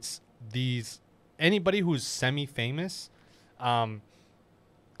 2022, it's anybody who's semi-famous kind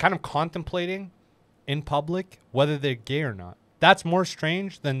of contemplating in public whether they're gay or not. That's more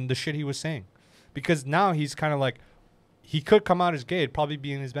strange than the shit he was saying. Because now he's kind of like, he could come out as gay. It'd probably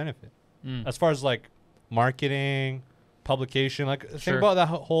be in his benefit. As far as like marketing, publication, like think Sure. about that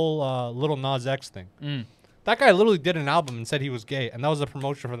whole Little Nas X thing. Mm. That guy literally did an album and said he was gay, and that was the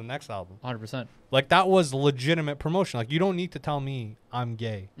promotion for the next album. 100%. Like, that was legitimate promotion. Like, you don't need to tell me I'm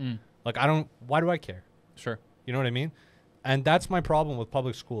gay. Like, why do I care? Sure. You know what I mean? And that's my problem with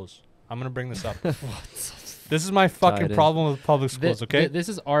public schools. I'm going to bring this up. This is my fucking Tied in. problem with public schools, okay? This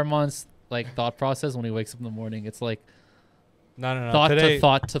is Armand's like thought process when he wakes up in the morning. It's like No. thought Today, to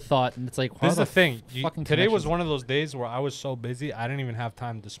thought to thought, and it's like this is the thing. fucking Today was connections- one of those days where I was so busy, I didn't even have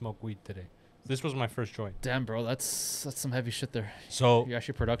time to smoke weed today. This was my first joint. Damn, bro, that's some heavy shit there. So You're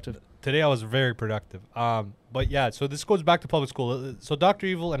actually productive. today I was very productive. But yeah, so this goes back to public school. So Dr.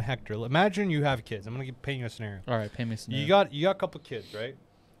 Evil and Hector, imagine you have kids. I'm gonna paint you a scenario. All right, pay me some. You got a couple kids, right?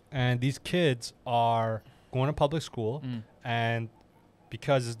 And these kids are going to public school, and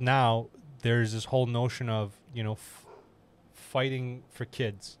because now there's this whole notion of fighting for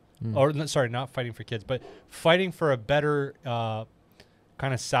kids, or sorry, not fighting for kids, but fighting for a better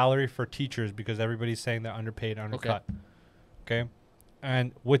kind of salary for teachers because everybody's saying they're underpaid, undercut. Okay.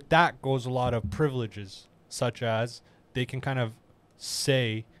 And with that goes a lot of privileges, such as they can kind of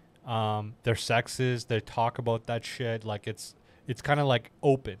say their sexes, they talk about that shit. Like it's kind of like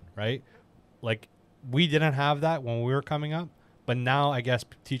open, right? Like we didn't have that when we were coming up, but now I guess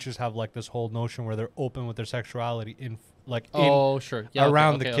teachers have like this whole notion where they're open with their sexuality sure. Yeah,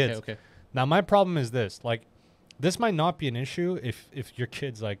 around okay, the kids. Okay. Now my problem is this, like this might not be an issue if your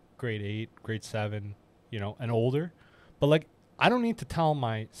kid's like grade 8, grade 7, and older, but like I don't need to tell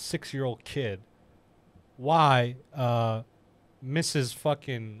my 6-year-old kid why Mrs.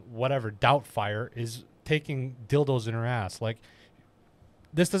 fucking whatever Doubtfire is taking dildos in her ass. Like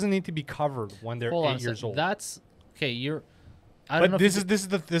this doesn't need to be covered when they're Hold on 8 a years sec. old. This is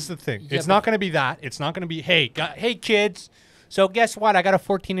the thing. Yeah, It's not going to be that. It's not going to be hey kids. So guess what? I got a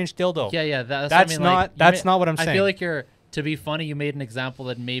 14-inch dildo. Yeah. That's That's what I mean, like, not not what I'm I saying. feel like to be funny, you made an example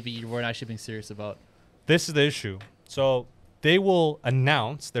that maybe you weren't actually being serious about. This is the issue. So they will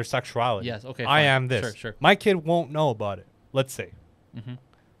announce their sexuality. Yes, okay, I fine. am this. Sure. My kid won't know about it, let's say. Mm-hmm.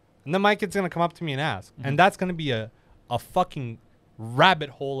 And then my kid's going to come up to me and ask. And that's going to be a fucking rabbit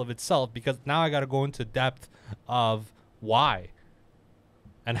hole of itself because now I got to go into depth of why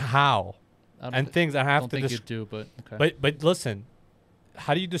and how and things I have don't to think you do, but okay. But listen,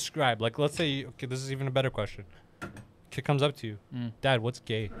 how do you describe, like, let's say, okay, this is even a better question. Kid comes up to you, Dad, what's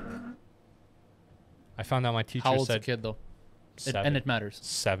gay? I found out my teacher How old's the said kid though? 7. And it matters.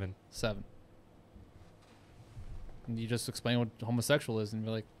 7. 7. And you just explain what homosexual is, and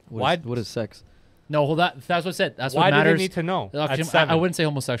you're like, What is sex? no, well that's what I said. That's Why what do matters. they need to know? Actually, At 7. I wouldn't say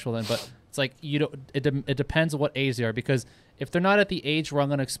homosexual then, but it's like you don't. It depends what age they are, because if they're not at the age where I'm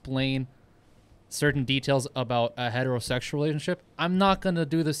gonna explain certain details about a heterosexual relationship, I'm not gonna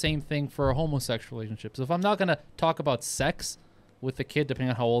do the same thing for a homosexual relationship. So if I'm not gonna talk about sex with the kid, depending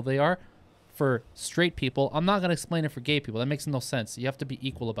on how old they are, for straight people, I'm not gonna explain it for gay people. That makes no sense. You have to be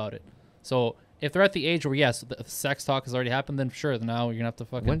equal about it. So if they're at the age where yes, the sex talk has already happened, then sure, now you're gonna have to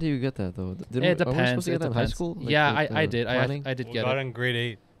fucking. When do you get that though? It depends. Are we supposed to get that in high school? Yeah, Like I did. planning? I did We get got it. it in grade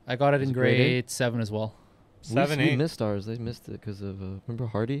 8. I got it Was in it grade grade 7 as well. 7, we 8. missed ours. They missed it because of remember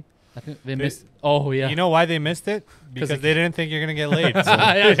Hardy? I think they missed. Oh yeah. You know why they missed it? Because it- they didn't think you're gonna get laid. So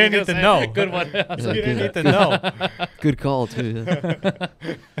Yeah, they didn't need to know. Good one. Yeah, You didn't good. need to know. Good call too. Yeah.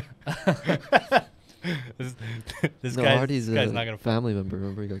 This No, guy's Hardy's not a gonna. family member.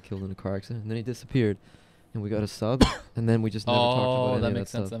 Remember, he got killed in a car accident, and then he disappeared, and we got a sub, and then we just never talked about Oh, any that of makes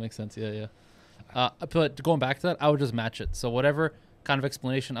sense. stuff. That makes sense. Yeah, yeah. But going back to that, I would just match it. So whatever kind of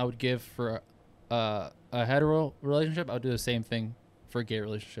explanation I would give for a hetero relationship, I would do the same thing for a gay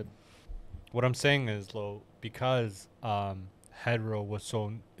relationship. What I'm saying is, Lo, because hetero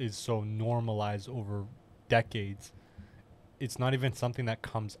is so normalized over decades, it's not even something that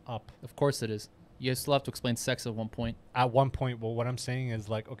comes up. Of course it is. You still have to explain sex at one point. At one point, well, what I'm saying is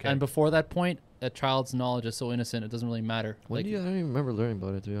like, okay, And before that point, a child's knowledge is so innocent, it doesn't really matter. When Like, do you? I don't even remember learning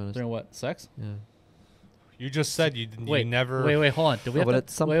about it, to be honest. during what? Sex? Yeah. you just said you Wait, never. Wait, hold on. Did we No, have but to, at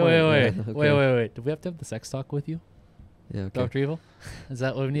some wait, point, wait, yeah, wait, okay. wait. Did we have to have the sex talk with you, Yeah. Okay. Dr. Evil? Is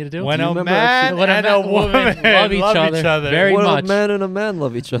that what we need to do? When Do you a remember man actually- When a and man- a woman love each other. Very When much. a man and a man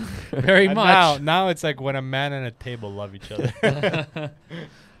love each other. Very And much. Now it's like when a man and a table love each other.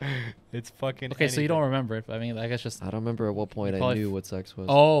 It's fucking. Okay, so you don't anything. remember it. I mean, I guess just. I don't remember at what point I Probably knew what sex was.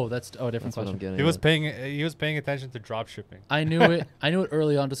 Oh, that's a different That's what I'm question. getting. He was at. paying. He was paying attention to drop shipping. I knew it. I knew it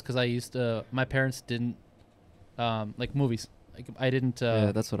early on just because I used to. My parents didn't, like movies. Like I didn't.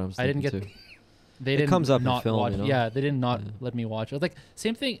 Yeah, that's what I'm. I didn't thinking get. too. They It didn't comes up in not film, watch. you know? Yeah, they did not Yeah. let me watch it. Like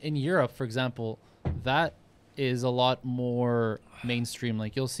same thing in Europe, for example. That is a lot more mainstream.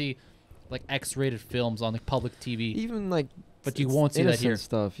 Like you'll see, like X-rated films on like public TV. Even like. But you it's won't see that innocent here.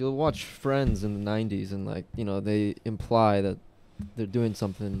 Stuff you'll watch Friends in the '90s, and like they imply that they're doing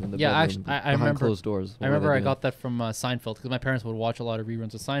something in the Yeah, bedroom actually, I behind remember. closed doors. I remember I got that from Seinfeld because my parents would watch a lot of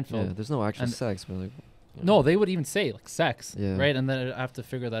reruns of Seinfeld. Yeah, there's no actual and- sex, but like. No, they would even say like sex, Yeah. right? And then I'd have to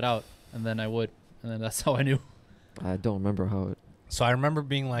figure that out, and then I would, and then that's how I knew. I don't remember how it. So I remember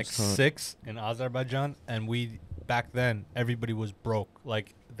being like Saw it. 6 in Azerbaijan, and we back then everybody was broke.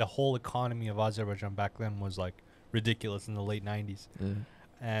 Like the whole economy of Azerbaijan back then was like ridiculous in the late 90s Yeah.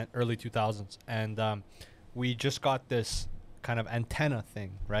 and early 2000s, and we just got this kind of antenna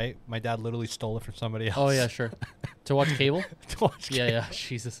thing, right? My dad literally stole it from somebody else. Oh yeah, sure. To watch cable? to watch Yeah, cable. yeah.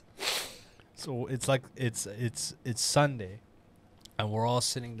 Jesus. So it's like it's Sunday, and we're all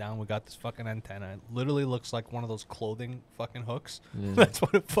sitting down. We got this fucking antenna. It literally looks like one of those clothing fucking hooks. Yeah. That's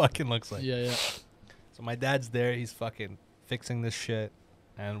what it fucking looks like. Yeah, yeah. So my dad's there. He's fucking fixing this shit,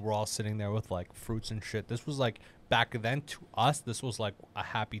 and we're all sitting there with like fruits and shit. This was like back then to us. This was like a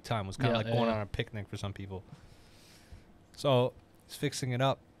happy time. It was kind of Yeah, like going yeah. on a picnic for some people. So he's fixing it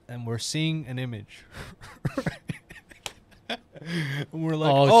up, and we're seeing an image. And we're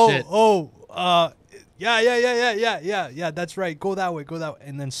like, yeah, that's right. Go that way.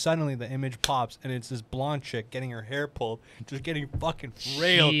 And then suddenly the image pops, and it's this blonde chick getting her hair pulled, just getting fucking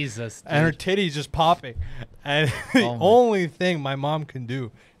railed, Jesus. and her dude. titties just popping. And the Oh my- only thing my mom can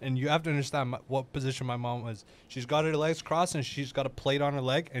do, and you have to understand what position my mom was. She's got her legs crossed, and she's got a plate on her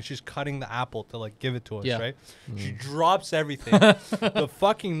leg, and she's cutting the apple to like give it to us, Yeah. right? She drops everything. The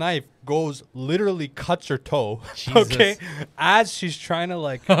fucking knife literally cuts her toe. Jesus. Okay, as she's trying to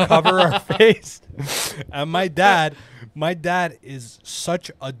like cover her face. And my dad is such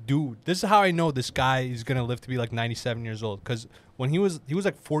a dude. This is how I know this guy is gonna live to be like 97 years old. Because when he was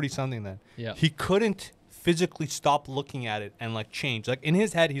like 40 something then. Yeah. He couldn't physically stop looking at it and like change. Like in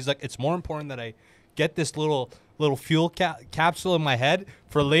his head, he's like, it's more important that I get this little fuel capsule in my head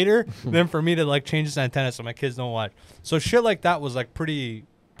for later than for me to like change this antenna so my kids don't watch. So shit like that was like pretty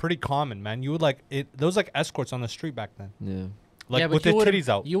common, man. You would like it. There was like escorts on the street back then, Yeah. like Yeah, but with their you wouldn't- titties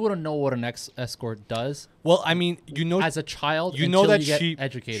out. You wouldn't know what an escort does Well, I mean, you know, as a child you know until that you get she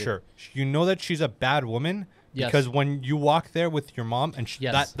educated. Sure, you know that she's a bad woman Yes. Because when you walk there with your mom and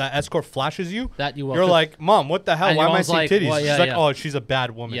Yes. that escort flashes you, That you will. you're like, Mom, what the hell? And Why your am I mom's seeing like, titties? well, yeah, She's like, yeah. oh, she's a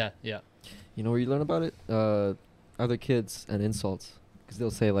bad woman. Yeah, yeah. You know where you learn about it? Other kids and insults. Because they'll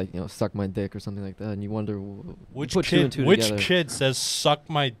say, like, suck my dick or something like that. And you wonder, Which put two and two Which together. kid says suck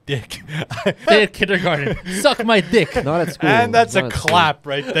my dick? Stay at kindergarten. Suck my dick. Not at school. And that's a not at school. clap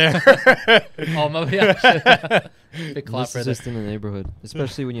right there. Oh, my, yeah. Big clap This right is there. just in the neighborhood,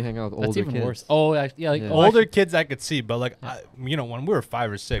 especially when you hang out with That's older even kids. worse. Oh, yeah. Like, Yeah. oh, Older actually- kids I could see, but like, when we were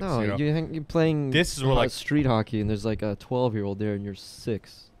 5 or 6, No, you're playing This is where, like- street hockey, and there's like a 12-year-old there, and you're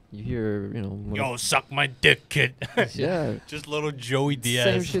 6. You hear, one yo, suck my dick, kid. yeah, Just little Joey same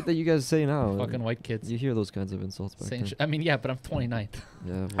Diaz. shit that you guys say now. fucking white kids. You hear those kinds of insults back Same then. shit. I mean, yeah, but I'm 29th.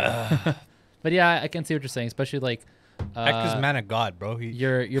 Yeah, well, But yeah, I can see what you're saying, especially like Hector's man of God, bro.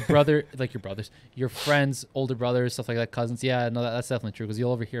 your brother, like your brothers, your friends, older brothers, stuff like that, cousins. Yeah, no, that's definitely true because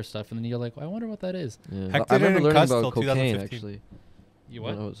you'll overhear stuff and then you're like, I wonder what that is. yeah. Hector I remember didn't learning cuss about till cocaine 2015. actually. You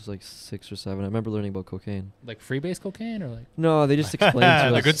When I what? was like 6 or 7. I remember learning about cocaine. Like freebase cocaine or like No, they just explained to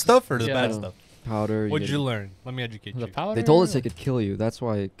the us good stuff or the Yeah. bad No. stuff? powder. What'd get- you learn? Let me educate the you. powder? They told us it could kill you. That's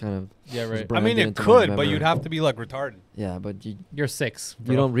why it kind of Yeah, was right. I branded mean, it into my could, but memory. you'd have to be like retarded. Yeah, but You're 6. you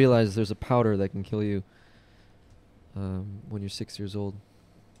bro. don't realize there's a powder that can kill you when you're 6 years old.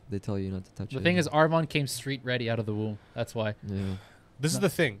 They tell you not to touch it. The thing is, Armand came street ready out of the womb. That's why. yeah. This is the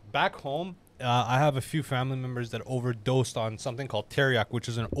thing. Back home, I have a few family members that overdosed on something called Teriac, which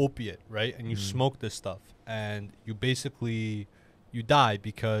is an opiate, right? And you smoke this stuff, and you basically you die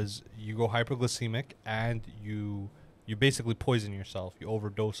because you go hyperglycemic and you basically poison yourself. You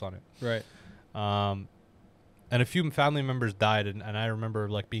overdose on it. Right. And a few family members died, and I remember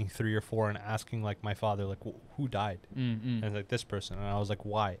like being 3 or 4 and asking like my father like who died, and it's like this person, and I was like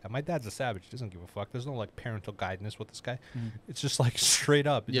why? And my dad's a savage. He doesn't give a fuck. There's no like parental guidance with this guy. It's just like straight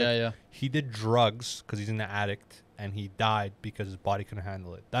up. It's Yeah, like, yeah. he did drugs because he's an addict, and he died because his body couldn't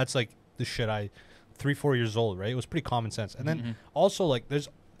handle it. That's like the shit 3-4 years old, right? It was pretty common sense. And then also like there's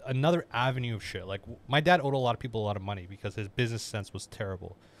another avenue of shit. Like my dad owed a lot of people a lot of money because his business sense was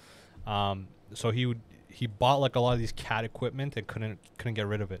terrible. So he bought like a lot of these cat equipment and couldn't get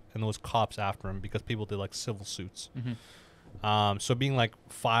rid of it, and there was cops after him because people did like civil suits. So being like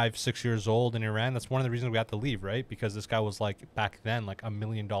 5-6 years old in Iran, that's one of the reasons we had to leave, right? Because this guy was like back then like $1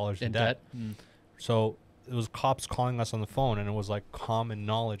 million in debt. So it was cops calling us on the phone, and it was like common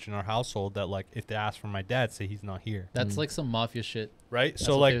knowledge in our household that like if they ask for my dad, say he's not here. That's like some mafia shit. Right. That's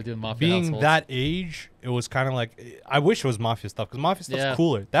So what they like would do in mafia being households. that age, it was kind of like I wish it was mafia stuff because mafia stuff's Yeah.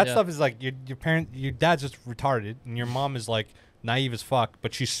 cooler. That Yeah. stuff is like your dad's just retarded, and your mom is like naive as fuck,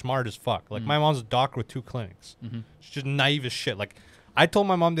 but she's smart as fuck. Like my mom's a doctor with 2 clinics. She's just naive as shit. Like I told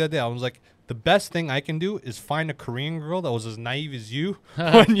my mom the other day, I was like, the best thing I can do is find a Korean girl that was as naive as you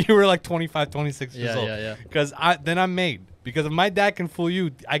when you were like 25, 26 years old. Yeah. Because then I'm made. Because if my dad can fool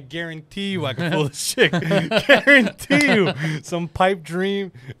you, I guarantee you I can fool this chick. Guarantee you. Some pipe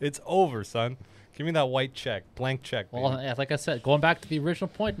dream. It's over, son. Give me that white check. Blank check. Baby. Well, yeah, like I said, going back to the original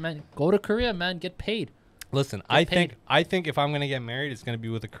point, man, go to Korea, man, get paid. Listen, I think if I'm gonna get married, it's gonna be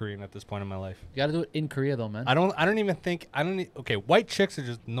with a Korean at this point in my life. You got to do it in Korea, though, man. I don't even think okay, white chicks are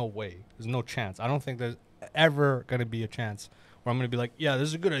just no way. There's no chance. I don't think there's ever gonna be a chance where I'm gonna be like, yeah, this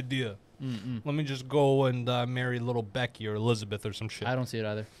is a good idea. Let me just go and marry little Becky or Elizabeth or some shit. I don't see it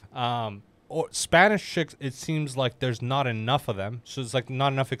either. Or Spanish chicks, it seems like there's not enough of them, so it's like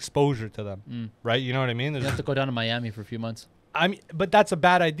not enough exposure to them, right? You know what I mean? You have to go down to Miami for a few months. I mean, but that's a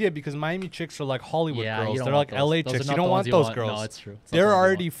bad idea because Miami chicks are like Hollywood Yeah, you girls. don't They're want like those. LA Those are chicks. not You don't the want ones you those want. girls. No, it's true. It's not the They're ones you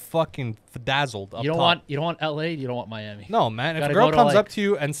already want. fucking dazzled up You don't top. want LA. You don't want Miami. No, man. If a Gotta girl go to, comes like- up to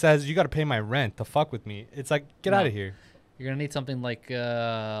you and says you got to pay my rent to fuck with me, it's like get No. out of here. You're gonna need something like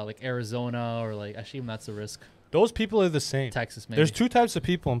Arizona or like actually even that's a risk. Those people are the same. Texas maybe. There's 2 types of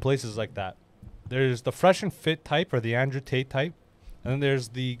people in places like that. There's the fresh and fit type or the Andrew Tate type, and then there's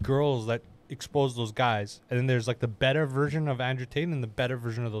the girls that expose those guys, and then there's like the better version of Andrew Tate and the better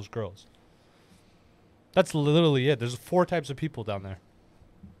version of those girls. That's literally it. There's 4 types of people down there.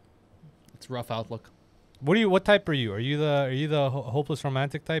 It's a rough outlook. What type are you? Are you the hopeless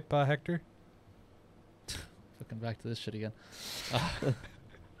romantic type, Hector? Fucking back to this shit again.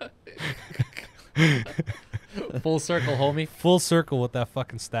 Full circle, homie. Full circle with that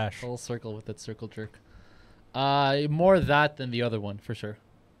fucking stash. Full circle with that circle jerk. More that than the other one for sure,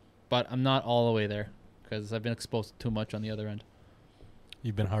 but I'm not all the way there because I've been exposed to too much on the other end.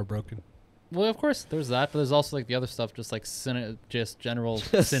 You've been heartbroken. Well, of course, there's that, but there's also like the other stuff, just like just general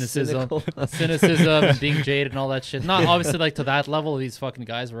cynicism, cynicism, and being jaded and all that shit. Not obviously like to that level of these fucking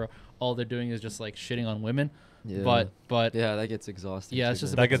guys where all they're doing is just like shitting on women. Yeah. But Yeah, that gets exhausting. yeah, too, it's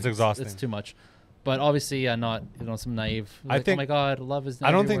just man. That gets exhausting. It's too much. But obviously, not some naive. I Like, think- oh my God, love is. I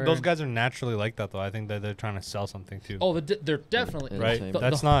don't think everywhere those and- guys are naturally like that though. I think that they're trying to sell something too. Oh, they're definitely Yeah, right? same.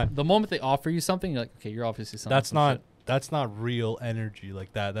 That's not. The moment they offer you something, you're like, okay, you're obviously selling. That's some not. shit. That's not real energy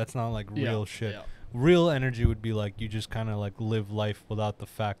like that. That's not like Yeah, real shit. yeah. Real energy would be like you just kind of like live life without the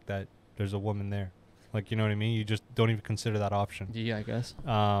fact that there's a woman there. Like, you know what I mean? You just don't even consider that option. Yeah, I guess.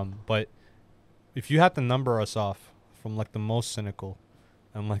 But if you had to number us off from like the most cynical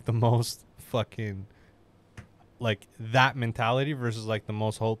and like the most fucking like that mentality versus like the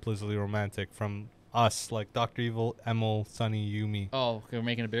most hopelessly romantic from us, like Dr. Evil, Emil, Sunny, Yumi. Oh, okay, we're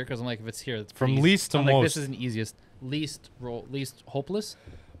making it bigger because I'm like, if it's here, it's From pretty least easy. to I'm like, most. this is an easiest. Least hopeless.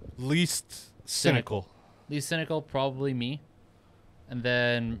 Least cynical. Least cynical, probably me. And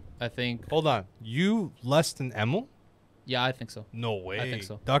then I think, Hold on. You less than Emil? yeah, I think so. No way. think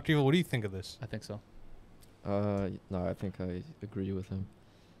so. Dr. Evil, what do you think of this? I think so. No, I think I agree with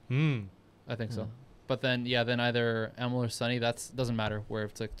him. I think so. Yeah. But then, yeah, then either Emil or Sunny. Doesn't matter where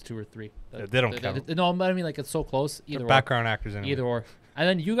it's like 2 or 3. Yeah, they don't count. No, I mean like it's so close. They're Either background actors or. anyway. Either or. And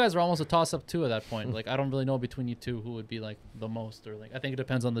then you guys are almost a toss up too at that point. Like I don't really know between you two who would be like the most or like I think it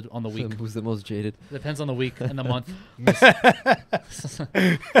depends on the week. Who's the most jaded? Depends on the week and the month.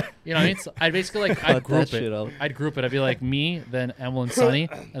 You know what I mean? So I'd basically like I'd Cut group that shit it. out. I'd group it. I'd be like me, then Emil and Sunny,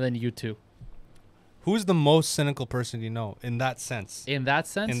 and then you two. Who's the most cynical person you know in that sense? In that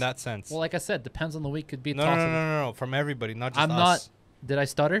sense. In that sense. Well, like I said, depends on the week. Could be a no, toss no, no, up. no, no, from everybody, not just I'm us. not. Did I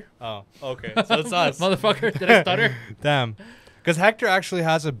stutter? Oh, okay. So it's us. Motherfucker, did I stutter? Damn. Because Hector actually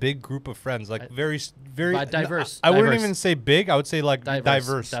has a big group of friends, like very diverse. I wouldn't Diverse. even say big. I would say like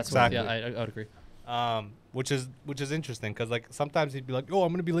diverse. That's exactly. what, yeah, I would agree. Which is interesting because like sometimes he'd be like, "Oh,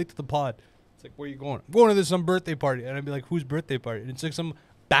 I'm gonna be late to the pod." It's like, "Where are you going?" "I'm going to some birthday party," and I'd be like, "Whose birthday party?" And it's like some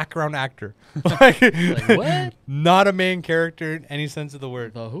background actor, like what? not a main character in any sense of the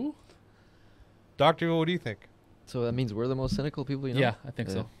word. The who? Doctor, what do you think? So that means we're the most cynical people, you know? Yeah, I think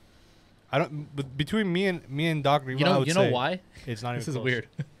so. I don't. But between me and Doctor, You I know, would you know say why? It's not This even is close. weird.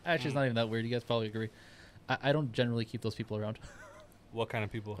 Actually, it's not even that weird. You guys probably agree. I don't generally keep those people around. What kind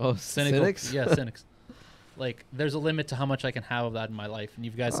of people? Oh, Cynical. cynics? Yeah, cynics. Like, there's a limit to how much I can have of that in my life, and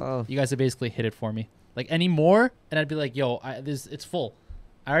you guys Oh. have basically hit it for me. Like any more, and I'd be like, yo, it's full.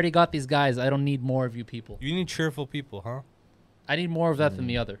 I already got these guys. I don't need more of you people. You need cheerful people, huh? I need more of that than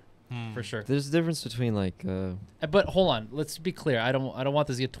the other, Hmm. for sure. There's a difference between like But hold on, let's be clear. I don't want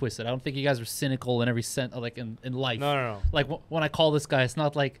this to get twisted. I don't think you guys are cynical in every sense, like in life. No, no, no. Like when I call this guy, it's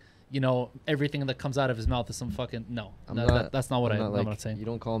not like everything that comes out of his mouth is some fucking that's not what I'm not saying. You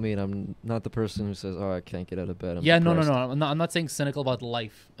don't call me and I'm not the person who says, "Oh, I can't get out of bed." I'm No. depressed." I'm not saying cynical about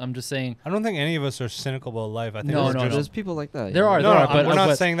life. I'm just saying I don't think any of us are cynical about life. I think No, we're no, just- There's people like that. there you are. know? No, There are. no, But we're not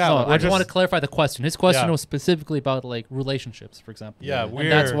but- saying that. No, We're I just want to just- clarify the question. His question Yeah. was specifically about like relationships, for example. Yeah, And we're.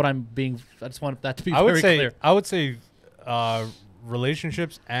 And that's what I'm being. I just want that to be I would very say. clear. I would say,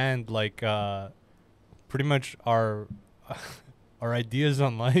 relationships and like, pretty much our ideas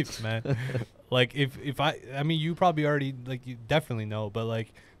on life, man. Like if I mean you probably already like you definitely know, but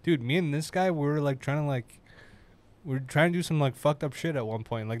like dude, me and this guy we're like trying to do some like fucked up shit at one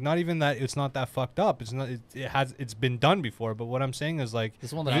point. Like not even that it's not that fucked up. It's not it's been done before, but what I'm saying is like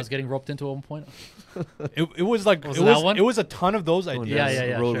This one that I was getting roped into at one point. it was like Was it it that was one? it was a ton of those ideas.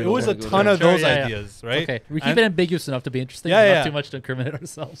 Yeah, Road sure. It was a go ton there. of those Sure, yeah. ideas, right? Okay, we keep And- it ambiguous enough to be interesting. Yeah, but yeah. Not too much to incriminate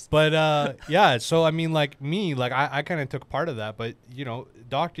ourselves. But yeah, so I mean, like me, like I kind of took part of that. But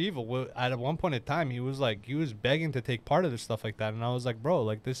Dr. Evil, at one point in time, he was begging to take part of this stuff like that, and I was like, bro,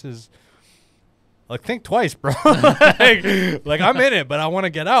 like this is, like think twice, bro. like I'm in it, but I want to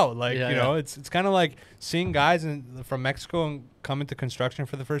get out. Like Yeah, it's kind of like seeing guys from Mexico and come into construction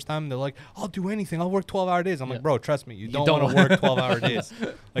for the first time. They're like, I'll do anything. I'll work 12-hour days. I'm Yeah. like, bro, trust me, you don't don't want to work 12-hour days.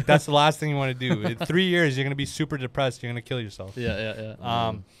 Like that's the last thing you want to do. In 3 years, you're gonna be super depressed. You're gonna kill yourself.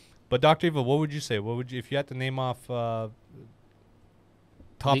 Yeah. But Dr. Evil, what would you say? What would you if you had to name off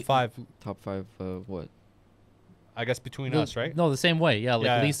top Le- 5? Top 5 what? I guess between No, us, right? No, the same way. Yeah, like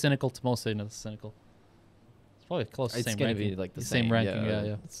Yeah. least cynical to most cynical. It's probably close to the It's same gonna ranking. be like the same ranking.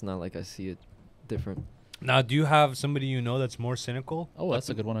 Yeah. It's not like I see it different. Now, do you have somebody you know that's more cynical? Oh, that's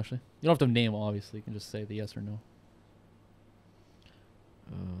a good one actually. You don't have to name them, obviously. You can just say the yes or no.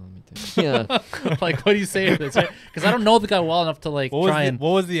 Let me think. Yeah, Like, what do you say to this? Because I don't know the guy well enough to like try and.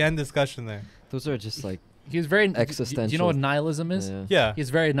 What was the end discussion there? those are just like He was very. Do you know Existential. what nihilism is? yeah. Yeah, He's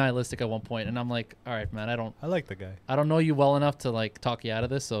very nihilistic at one point, and I'm like, all right, man, I like the guy. I don't know you well enough to like talk you out of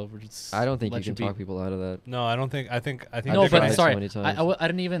this, so we're just. I don't think you let can be. talk people out of that. No, I don't think. I think. No, I've but tried so sorry, many I times.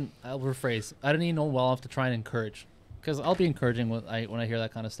 didn't even. I'll rephrase. I didn't even know well enough to try and encourage. Because I'll be encouraging when I hear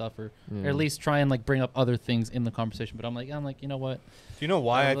that kind of stuff, or Yeah. at least try and like bring up other things in the conversation. But I'm like, you know what? Do you know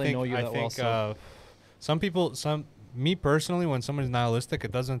why I I don't really know think you I that well, think so- some people me personally, when someone's nihilistic,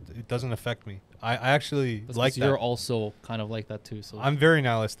 it doesn't affect me. I actually That's like 'cause you're that. also kind of like that too. So I'm very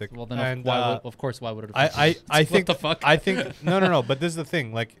nihilistic. well, then and, of course, why would it? Affect you? I think what the fuck? I think no. But this is the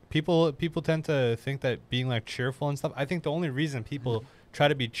thing. Like people tend to think that being like cheerful and stuff. I think the only reason people try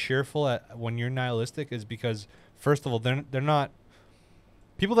to be cheerful when you're nihilistic is because first of all they're not.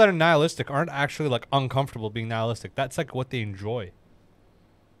 People that are nihilistic aren't actually like uncomfortable being nihilistic. That's like what they enjoy.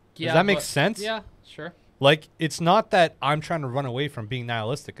 Does that make sense? Yeah, sure. Like, it's not that I'm trying to run away from being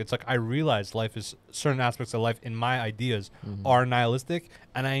nihilistic. It's like I realize life is certain aspects of life in my ideas are nihilistic,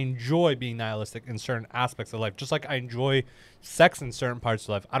 and I enjoy being nihilistic in certain aspects of life. Just like I enjoy sex in certain parts of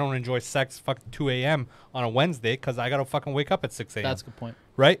life. I don't enjoy sex fucking 2 a.m. on a Wednesday because I got to fucking wake up at 6 a.m. That's a good point.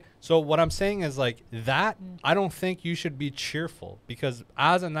 Right? So what I'm saying is like that, I don't think you should be cheerful because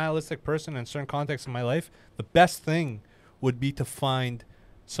as a nihilistic person in certain contexts of my life, the best thing would be to find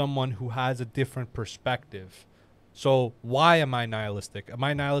someone who has a different perspective. So why am I nihilistic? Am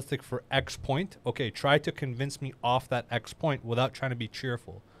I nihilistic for X point? Okay, try to convince me off that X point without trying to be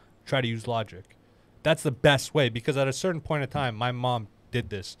cheerful. Try to use logic. That's the best way because at a certain point in time, my mom did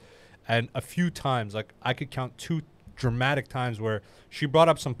this. And a few times, like I could count 2 dramatic times where she brought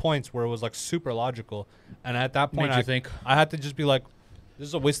up some points where it was like super logical. And at that point, Made you think. I had to just be like, this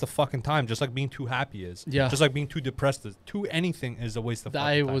is a waste of fucking time, just like being too happy is. Yeah. Just like being too depressed is. Too anything is a waste of fucking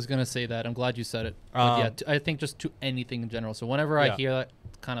time. I was gonna say that. I'm glad you said it. But yeah, I think just to anything in general. So whenever I Yeah. hear that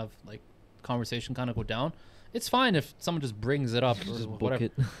kind of like conversation kind of go down, it's fine if someone just brings it up or Just book whatever.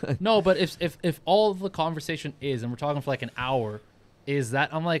 it. No, but if all the conversation is, and we're talking for like an hour, is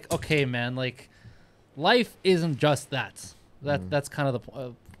that I'm like, okay, man, like life isn't just that. That's kind of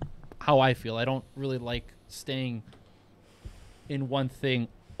the how I feel. I don't really like staying in one thing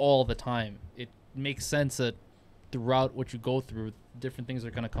all the time. It makes sense that throughout what you go through, different things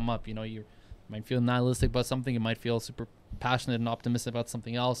are going to come up. You know, you might feel nihilistic about something, you might feel super passionate and optimistic about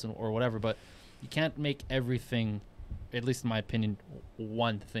something else or whatever, but you can't make everything, at least in my opinion,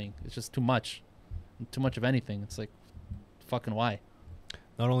 one thing. It's just too much of anything. It's like, fucking why?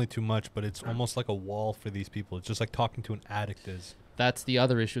 Not only too much, but it's almost like a wall for these people. It's just like talking to an addict is. That's the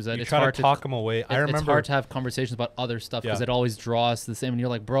other issue, is that You it's try hard to talk them away. I it's remember hard to have conversations about other stuff because Yeah. it always draws to the same, and you're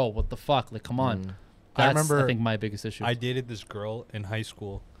like, bro, what the fuck? Like, come on. I That's, remember I think, my biggest issue. I dated this girl in high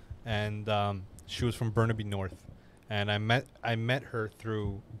school, and she was from Burnaby North, and I met her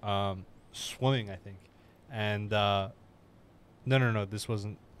through swimming, I think, and no, this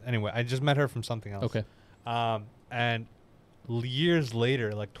wasn't. Anyway, I just met her from something else. Okay. And years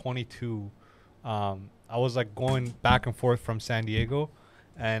later, like 22, I was like going back and forth from San Diego,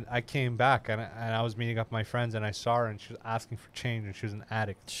 and I came back and I was meeting up with my friends, and I saw her and she was asking for change, and she was an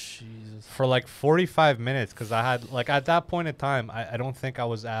addict. Jesus. For like 45 minutes, because I had like at that point in time, I don't think I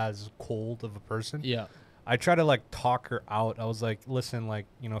was as cold of a person. Yeah. I tried to like talk her out. I was like, listen, like,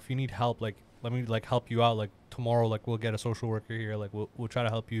 you know, if you need help, like, let me like help you out. Like tomorrow, like we'll get a social worker here. Like we'll try to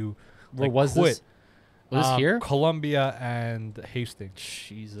help you. Where Like, was quit. this? Was this here? Columbia and Hastings.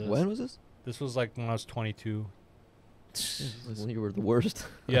 Jesus. When was this? This was like when I was 22. When you were the worst.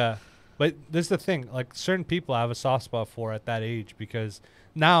 Yeah. But this is the thing. Like certain people I have a soft spot for at that age because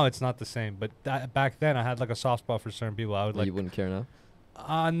now it's not the same. But back then I had like a soft spot for certain people. I would Like, like, you wouldn't care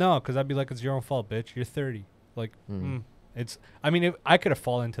now. no, because I'd be like, it's your own fault, bitch. You're 30. Like, it's, I mean, if I could have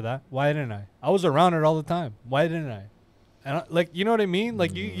fallen into that. Why didn't I? I was around it all the time. Why didn't I? And like, you know what I mean?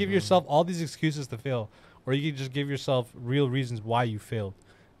 Like you give yourself all these excuses to fail, or you can just give yourself real reasons why you failed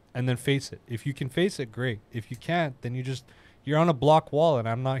and then face it. If you can face it, great. If you can't, then you're on a block wall, and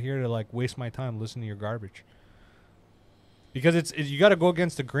I'm not here to like waste my time listening to your garbage. Because it's you got to go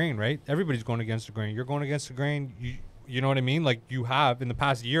against the grain, right? Everybody's going against the grain. You're going against the grain. You know what I mean? Like you have in the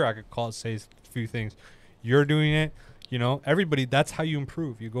past year, I could say a few things. You're doing it. You know, everybody. That's how you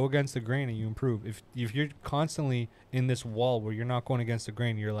improve. You go against the grain and you improve. If you're constantly in this wall where you're not going against the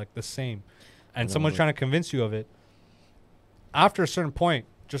grain, you're like the same, and someone's trying to convince you of it. After a certain point,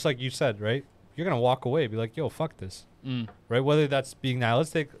 just like you said, right? You're gonna walk away, be like, "Yo, fuck this." Right? Whether that's being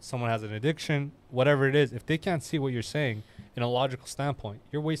nihilistic, someone has an addiction, whatever it is, if they can't see what you're saying in a logical standpoint,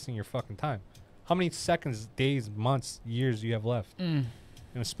 you're wasting your fucking time. How many seconds, days, months, years do you have left? You're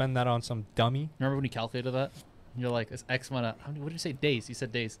gonna spend that on some dummy? Remember when you calculated that? You're like, it's X amount of, what did you say? Days. You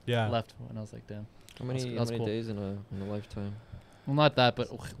said days. Yeah. Left. And I was like, damn. How many, That's how many cool. days in a lifetime? Well, not that, but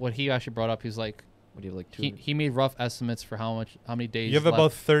what he actually brought up, he's like, What do you have, like 2? he made rough estimates for how many days You have left,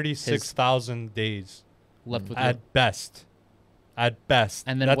 about 36,000 days left with at best. At best.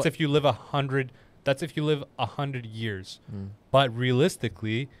 And then that's what- if you live 100 That's if you live 100 years. Mm. But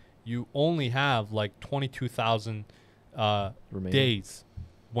realistically, you only have like 22,000 Remaining. days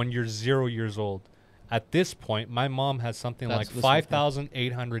when you're 0 years old. At this point, my mom has something That's like this one.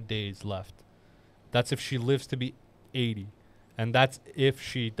 5,800 days left. That's if she lives to be 80. And that's if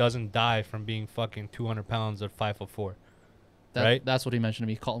she doesn't die from being fucking 200 pounds at 5'4". Right? That's what he mentioned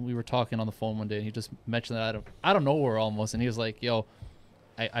to me. We were talking on the phone one day, and he just mentioned that out of nowhere almost, and he was like, "Yo,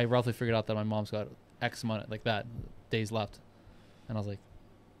 I roughly figured out that my mom's got X amount like that days left," and I was like,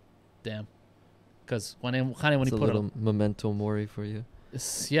 "Damn," because when he It's put a it, little memento mori for you.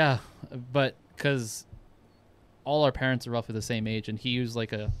 yeah, but because all our parents are roughly the same age, and he used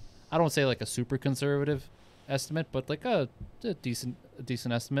like I don't want to say like a super conservative estimate, but like a decent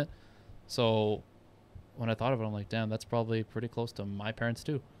estimate. So when I thought of it, I'm like, damn, that's probably pretty close to my parents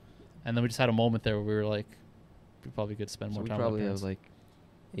too. And then we just had a moment there where we were like, we probably could spend So more we time with our probably parents. have like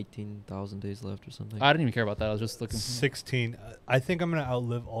 18,000 days left or something. I didn't even care about that. I was just looking. 16. I think I'm going to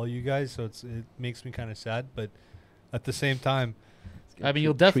outlive all you guys, so it makes me kind of sad. But at the same time, I mean,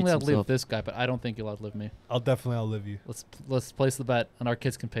 you'll definitely outlive this guy, but I don't think you'll outlive me. I'll definitely outlive you. Let's place the bet, and our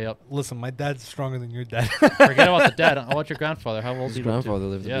kids can pay up. Listen, my dad's stronger than your dad. Forget about the dad. How about your grandfather? How old His do you live to? grandfather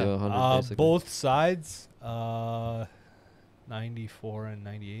lived to be 100, basically. Both sides, 94 and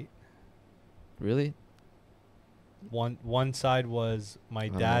 98. Really? One side was my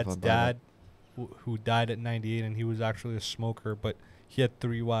don't know if dad's I buy dad, who died at 98, and he was actually a smoker, but he had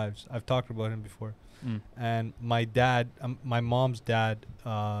 3 wives. I've talked about him before. Mm. And my dad, my mom's dad,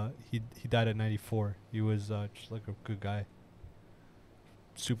 he died at 94. He was just like a good guy,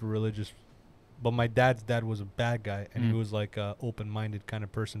 super religious. But my dad's dad was a bad guy, and he was like a open-minded kind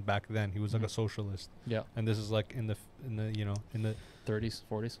of person back then. He was like a socialist. Yeah. And this is like in the in the 30s,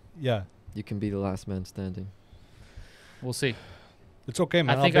 40s. yeah. You can be the last man standing. We'll see. It's okay,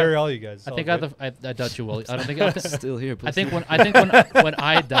 man. I I'll think bury all you guys. I think I doubt you will. I don't think. Still here. I pussy. think when when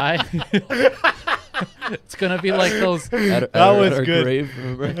I die, it's gonna be like those. At That was our good. grave,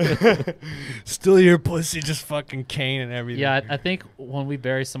 remember? Still your pussy, just fucking Kane and everything. Yeah, I think when we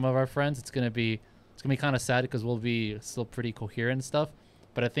bury some of our friends, it's gonna be kind of sad because we'll be still pretty coherent and stuff.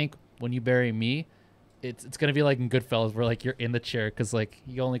 But I think when you bury me, it's gonna be like in Goodfellas, where like you're in the chair because like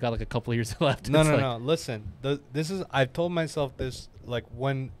you only got like a couple of years left. No, It's no, like, no. Listen, this is. I've told myself this. Like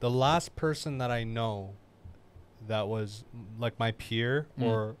when the last person that I know, that was like my peer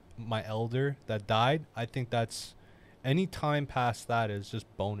or my elder that died. I think that's any time past that is just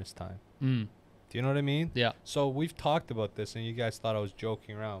bonus time. Mm, Do you know what I mean? yeah. So we've talked about this, and you guys thought I was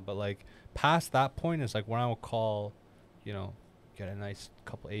joking around, but like past that point is like when I will call, get a nice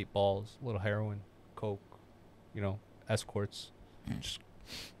couple 8 balls, a little heroin, coke, escorts, just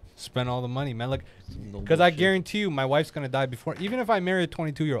spend all the money, man. Like, because I guarantee you, my wife's gonna die before. Even if I marry a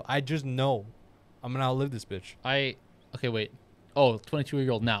 22-year-old, I just know I'm gonna outlive this bitch. Okay, wait. Oh,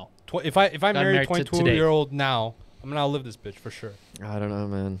 22-year-old now. If I marry a married to today. 22-year-old now, I'm gonna outlive this bitch for sure. I don't know,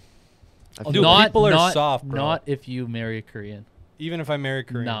 man. I Dude, feel not, people are not, soft, bro. Not if you marry a Korean. Even if I marry a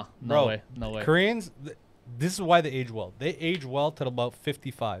Korean, Nah, bro, no way. Koreans, this is why they age well. They age well till about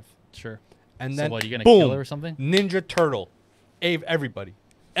 55, Sure. and So then what? You gonna boom, kill her or something? Ninja Turtle,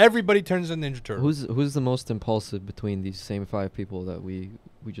 everybody turns into Ninja Turtle. Who's the most impulsive between these same 5 people that we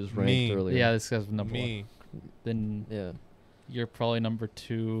just ranked Me. earlier? Yeah, this guy's number Me? one. Then Yeah. you're probably number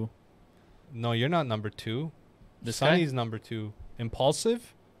 2. No, you're not number 2. This Sonny's number 2.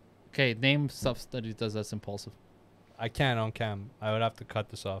 Impulsive? Okay, name stuff that he does that's impulsive. I can't on cam. I would have to cut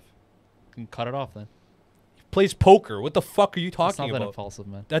this off. You can cut it off then. He plays poker. What the fuck are you It's not talking that about? impulsive,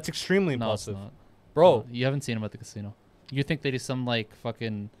 man. That's extremely No, it's impulsive. not. Bro, No, you haven't seen him at the casino. You think that he's some like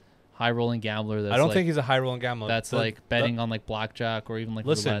fucking high rolling gambler that's I don't like, think he's a high rolling gambler. that's like betting on like blackjack or even like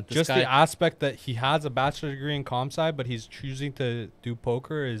Listen, roulette. This just guy, the aspect that he has a bachelor's degree in comp sci, but he's choosing to do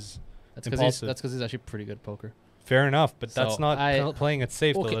poker is that's impulsive. because he's actually pretty good at poker. fair enough. But that's So not I- playing it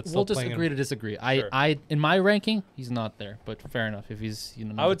safe, though. Okay, That's we'll still just playing agree it. to disagree. Sure. I in my ranking, he's not there, but fair enough. If he's I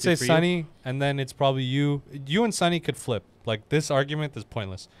number would 2 say for you. Sonny, and then it's probably you. You and Sonny could flip. Like, this argument is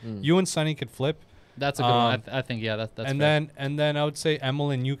pointless. You and Sonny could flip. That's a good one. I think that's and fair. then I would say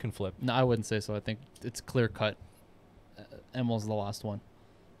Emil and you can flip. No, I wouldn't say so. I think it's clear cut. Emil's the last one.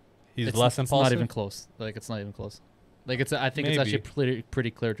 He's It's less impulsive. It's not even close. Like it's not even close. Like I think it's actually a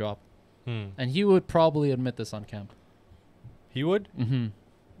pretty clear drop. And he would probably admit this on cam. He would. Mm-hmm.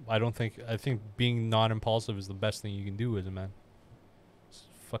 I think being not impulsive is the best thing you can do as a man. It's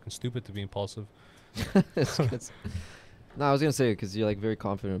fucking stupid to be impulsive. No, I was gonna say because you're like very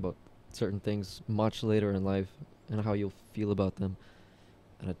confident about certain things much later in life and how you'll feel about them,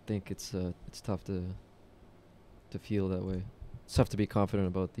 and I think it's tough to feel that way. It's tough to be confident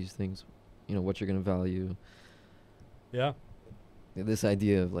about these things, what you're gonna value. Yeah. This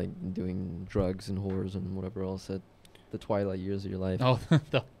idea of like doing drugs and whores and whatever else at the twilight years of your life. Oh,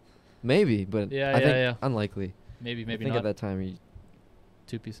 the- Maybe, but Yeah, I think yeah. unlikely. maybe I think not. at that time you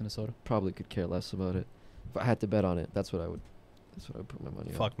 2-piece in a soda. probably could care less about it. If I had to bet on it, that's what I would put my money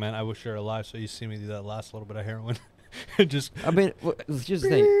on. Fuck, man. I wish you were alive so you see me do that last little bit of heroin. Just I mean, here's the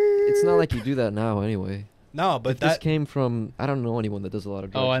thing. It's not like you do that now anyway. no, but If this that came from, I don't know anyone that does a lot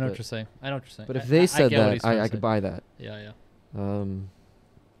of drugs. Oh, I know but, what you're saying. I know what you're saying. but if I they said get what he's that, trying to I say. could buy that. Yeah.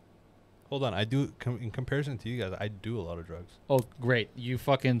 hold on. I do in comparison to you guys. I do a lot of drugs. Oh, great. You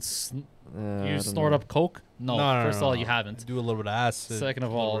fucking I you don't snort know. up coke? No. First of all, you haven't. I do a little bit of acid. Second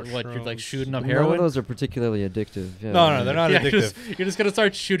of a little all, bit what you're like shrooms. shooting up None heroin? of those are particularly addictive. Yeah, No, they're not Yeah, addictive. you're just gonna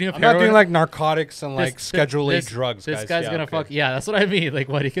start shooting up I'm heroin. not doing like narcotics and This- like Schedule A this- drugs. This guys. guy's Yeah, gonna okay. fuck. Yeah, that's what I mean. Like,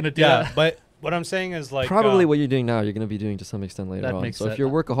 what are you gonna do? Yeah, that? but what I'm saying is like Probably what you're doing now, you're going to be doing to some extent later That on. makes So if sense. you're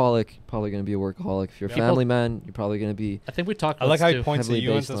a workaholic, probably going to be a workaholic. If you're a People- family man, you're probably going to be. I think we talked. I about like how this he too. points at Heavily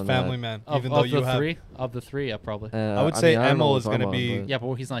you and based says on family that. man, Of, even of though the you have. three, of the three, probably. I would say I don't know Emil what is I'm gonna on, be- but Yeah,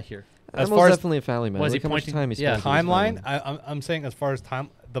 but he's not here. As Emil's far as definitely a family man. Was he Look how much pointing- time he yeah. spends with his Timeline. family. I'm saying as far as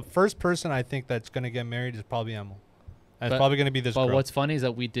time, the first person I think that's gonna get married is probably Emil, and But- it's probably gonna be this But girl. what's funny is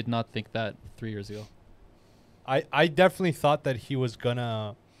that we did not think that 3 years ago. I definitely thought that he was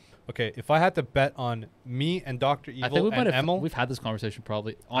gonna. Okay, if I had to bet on me and Dr. I think Evil we might and have. Emil, We've had this conversation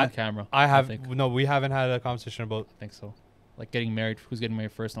probably on camera. I have think. no. We haven't had a conversation about. I think so. Like getting married, who's getting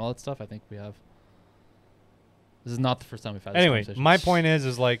married first, and all that stuff. I think we have. This is not the first time we've had. This Anyway, conversation. my point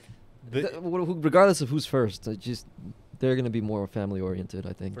is like, the, Regardless of who's first, they're going to be more family oriented.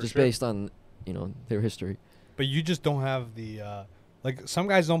 I think, For just sure. based on their history. but you just don't have the like some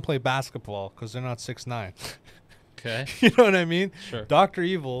guys don't play basketball because they're not 6'9". Okay. You know what I mean? Sure. Dr.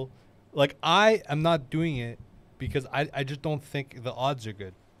 Evil, like I am not doing it because I just don't think the odds are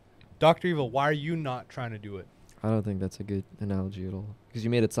good. Dr. Evil, why are you not trying to do it? I don't think that's a good analogy at all. Because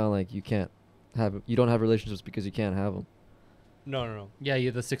you made it sound like you don't have relationships because you can't have them. No. Yeah,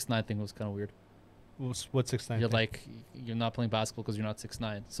 the 6'9" thing was kind of weird. What's 6'9"? You're like, you're not playing basketball because you're not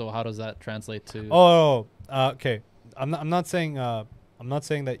 6'9". So how does that translate to? Okay. I'm not saying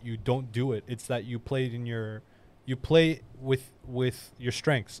that you don't do it. It's that you play with your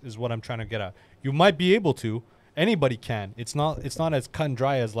strengths is what I'm trying to get at. You might be able to. Anybody can. It's not as cut and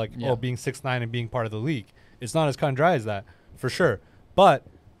dry as like being 6'9" and being part of the league. It's not as cut and dry as that for sure. But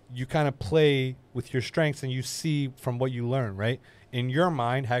you kind of play with your strengths and you see from what you learn, right? In your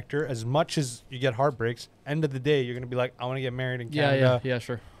mind, Hector, as much as you get heartbreaks, end of the day, you're gonna be like, I want to get married in Canada. Yeah,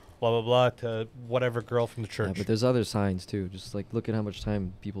 sure. Blah blah blah to whatever girl from the church. Yeah, but there's other signs too. Just like look at how much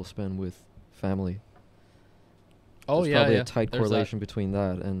time people spend with family. Oh, There's yeah, probably yeah. a tight There's that. correlation between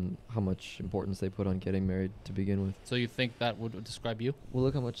that and how much importance they put on getting married to begin with. So you think that would describe you? Well,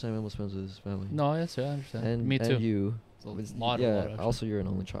 look how much time Emil spends with his family. No, yes, yeah, I understand. and Me too. And you. It's a It's- lot, yeah. actually. Also, you're an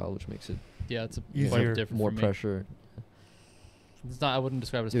only child, which makes it Yeah, it's Easier. quite different more for me. pressure. It's not. I wouldn't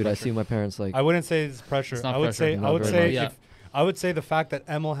describe it as Dude, pressure. I see my parents like. I wouldn't say it's pressure. It's not I would pressure. say Not I would very say much. Yeah. if I would say the fact that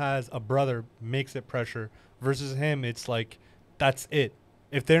Emil has a brother makes it pressure versus him. It's like that's it.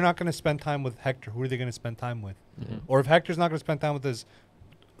 If they're not going to spend time with Hector, who are they going to spend time with? Mhm. Or if Hector's not going to spend time with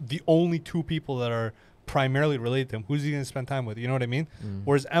the only two people that are primarily related to him, who's he going to spend time with? You know what I mean? Mm.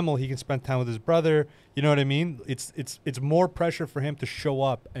 Whereas Emil, he can spend time with his brother. You know what I mean? It's more pressure for him to show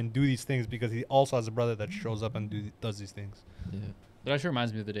up and do these things because he also has a brother that shows up and does these things. Yeah. That actually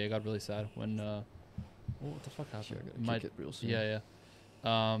reminds me of the day I got really sad when. What the fuck happened? Sure, I gotta kick it real soon.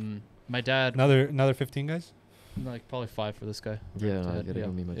 Yeah. My dad. Another 15 guys? Like probably 5 for this guy. Yeah, no, I Dad, gotta yeah,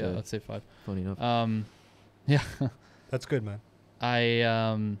 go meet my yeah, dad. I'd say 5. Funny enough. Yeah. That's good, man.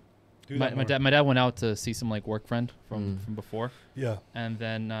 My dad went out to see some like work friend from before, Yeah. and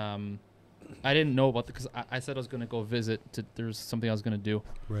then I didn't know about because I said I was gonna go visit. There was something I was gonna do.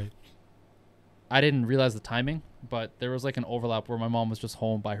 Right. I didn't realize the timing, but there was like an overlap where my mom was just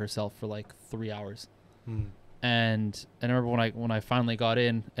home by herself for like 3 hours. And I remember when I finally got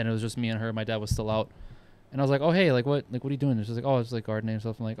in and it was just me and her, my dad was still out. And I was like, oh, hey, what are you doing? And she's like, oh, I was like gardening and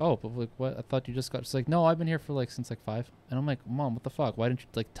stuff. I'm like, oh, but like, what? I thought you just got, she's like, no, I've been here for like, since like 5. And I'm like, Mom, what the fuck? Why didn't you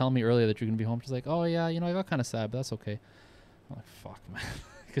like tell me earlier that you're going to be home? She's like, oh yeah, I got kind of sad, but that's okay. I'm like, fuck, man.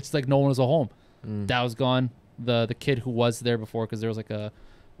 It's like no one was at home. Dad was gone. The kid who was there before, cause there was like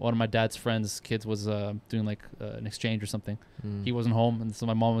one of my dad's friends' kids was doing like an exchange or something. He wasn't home, and so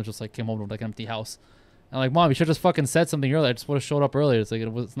my mom was just like came home with like an empty house. And I'm like, Mom, you should have just fucking said something earlier. I just would have showed up earlier. It's like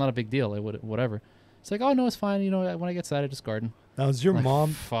it's not a big deal. Like whatever. It's like, oh no, it's fine. When I get sad, I just garden. Now, is your I'm like,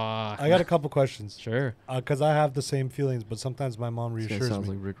 mom? Fuck. I got a couple questions. Sure. Because I have the same feelings, but sometimes my mom This guy reassures sounds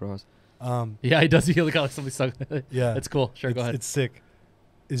me. like Rick Ross. Yeah, he does. He look like somebody suck. Yeah, It's cool. Sure, go ahead. It's sick.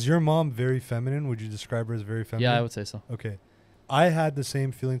 Is your mom very feminine? Would you describe her as very feminine? Yeah, I would say so. Okay. I had the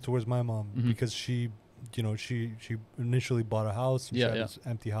same feeling towards my mom Mhm. because she, she initially bought a house. And Yeah, she had yeah. this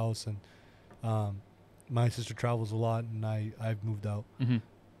empty house, and my sister travels a lot, and I've moved out. Mm-hmm.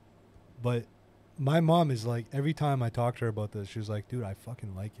 But my mom is like, every time I talk to her about this, she's like, dude, I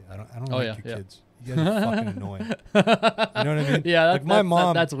fucking like it. I don't Oh, like yeah, your yeah. kids. You guys are fucking annoying. You know what I mean? Yeah, Like, my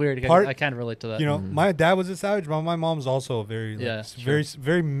mom, that's weird. part- I can't relate to that. You know, Mhm. my dad was a savage, but my mom's also a very, like, Yeah, very,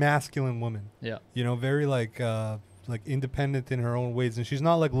 very masculine woman. Yeah. You know, very like independent in her own ways, and she's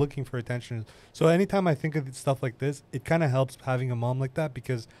not like looking for attention. So anytime I think of stuff like this, it kind of helps having a mom like that,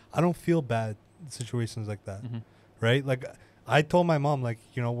 because I don't feel bad in situations like that, Mm-hmm. right? Like, I told my mom, like,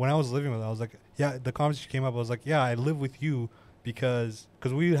 when I was living with her, I was like, yeah, the conversation came up. I was like, yeah, I live with you because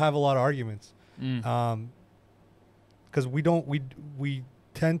we would have a lot of arguments. Mm. Because we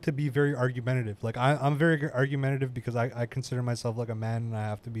tend to be very argumentative. Like, I'm very argumentative because I consider myself like a man, and I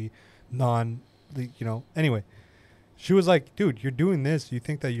have to be anyway. She was like, dude, you're doing this. You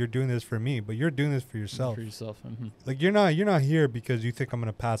think that you're doing this for me, but you're doing this for yourself. For yourself. Mm-hmm. Like, you're not here because you think I'm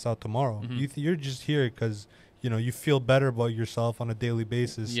going to pass out tomorrow. Mhm. You're just here because, you feel better about yourself on a daily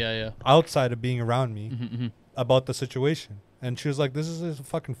basis Yeah. outside of being around me Mm-hmm, mm-hmm. about the situation. And she was like, this is a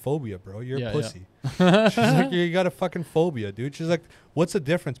fucking phobia, bro. You're Yeah, a yeah. pussy. She's like, you got a fucking phobia, dude. She's like, what's the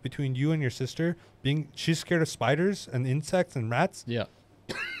difference between you and your sister she's scared of spiders and insects and rats, Yeah.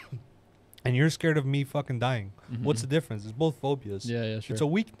 and you're scared of me fucking dying? Mhm, What's the mhm. difference? It's both phobias. Yeah, sure. It's a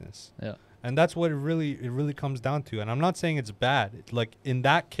weakness. Yeah. And that's what it really comes down to. And I'm not saying it's bad. Like, in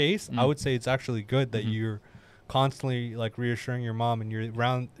that case, I Mm. would say it's actually good that Mhm. you're constantly like reassuring your mom and you're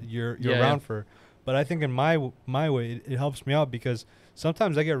around Yeah, around yeah. for her. But I think in my way, it helps me out because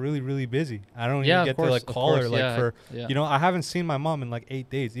sometimes I get really busy. I don't Yeah, even of get course, to like of call her course, like yeah, for yeah. I haven't seen my mom in like 8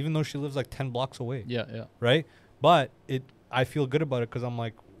 days, even though she lives like 10 blocks away. Yeah. Right? But I feel good about it because I'm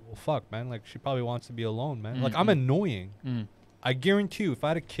like, well, fuck, man. Like, she probably wants to be alone, man. Like, I'm Mhm. annoying. Mm. I guarantee you, if I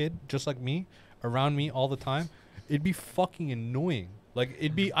had a kid just like me around me all the time, it'd be fucking annoying. Like,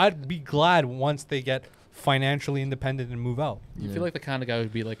 I'd be glad once they get financially independent and move out. You Yeah. feel like the kind of guy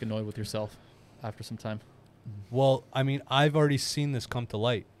who'd be like annoyed with yourself after some time. Well, I mean, I've already seen this come to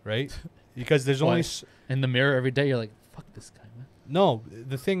light, right? Because there's Why? only In the mirror every day, you're like, fuck this guy, man. no.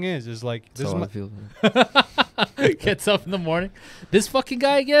 The thing is like this That's is how my, I feel. Man. Gets up in the morning. This fucking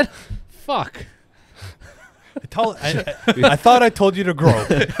guy again? Fuck. I thought I told you to grow.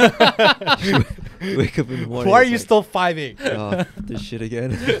 Wake up in the morning. Why are it's you like, still 5'8"? Oh, this shit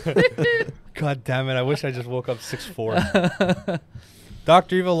again. God damn it! I wish I just woke up 6'4".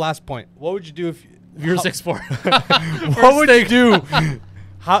 Doctor Evil, last point. What would you do if You're how- 6'4". What would you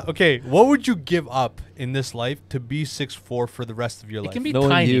do? What would you give up in this life to be 6'4" for the rest of your It life? can be Knowing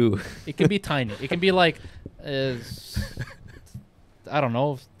tiny. you. It can be tiny. It can be like, I don't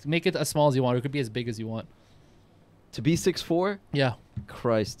know. Make it as small as you want. Or it could be as big as you want. To be 6'4"? Yeah.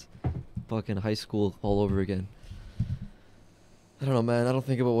 Christ. Fucking high school all over again. I don't know, man. I don't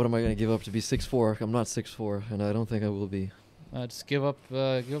think about what am I going to give up to be 6'4". I'm not 6'4", and I don't think I will be. Just give up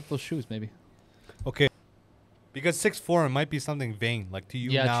those shoes, maybe. Okay. Because 6'4" it might be something vain. Like, to you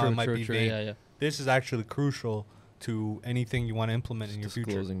Yeah, now, true, it might true, be true. vain. Yeah. This is actually crucial to anything you want to implement in your Just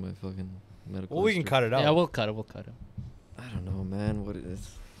future. disclosing my fucking medical Well, we can history. cut it out. Yeah, we'll cut it. I don't know, man. What it is?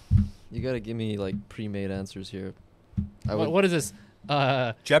 You got to give me, like, pre-made answers here. What is this?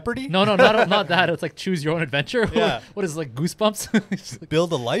 Jeopardy? No, not that. It's like choose your own adventure. Yeah. What is it, like Goosebumps? It's like,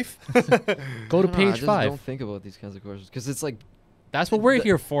 Build a life? go to I don't know, I page just 5. don't think about these kinds of questions because it's like That's what we're the-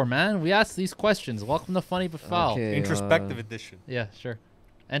 here for, man. We ask these questions. Welcome to Funny But Foul. Okay, Introspective edition. Yeah, sure.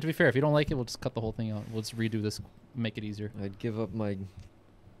 And to be fair, if you don't like it, we'll just cut the whole thing out. We'll just redo this, make it easier. I'd give up my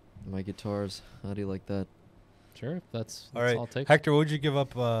guitars. How do you like that? Sure, that's All right. all it takes. Hector, what would you give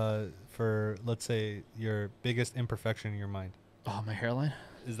up for, let's say, your biggest imperfection in your mind? Oh, my hairline?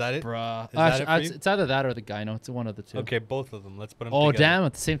 Is that it? Bruh. Is that it for you? It's either that or the gyno. It's one of the two. Okay, both of them. Let's put them Oh, together. damn,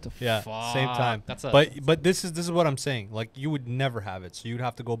 at the same time. Yeah, same time. That's a, But this is what I'm saying. Like, you would never have it, so you'd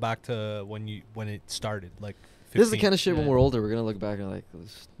have to go back to when it started. Like, 15. This is the kind of shit when Yeah. we're older, we're gonna look back and like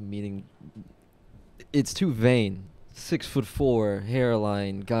this meeting. It's too vain. 6'4",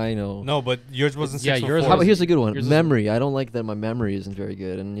 hairline, gyno. No, but yours wasn't. Yeah, 6'4". yours How about, here's a good one. yours is- Memory. I don't like that my memory isn't very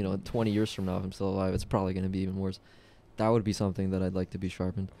good, and 20 years from now, if I'm still alive, it's probably gonna be even worse. That would be something that I'd like to be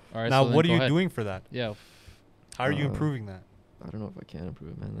sharpened. all right, Now, so then what are go you ahead. doing for that? Yeah. How are you Uh, improving that? I don't know if I can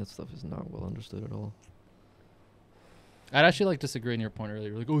improve it, man. That stuff is not well understood at all. I'd actually like disagree on your point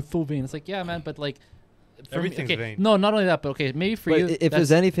earlier. Like, oh, it's so vain. It's like, yeah, man, but like, for me- Everything's okay, vain. No, not only that, but okay, maybe for But you. if that's-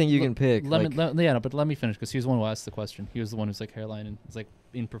 there's anything you let- can pick, Let like, me, yeah, no, but let me finish because he was the one who asked the question. He was the one who's like hairline and it's like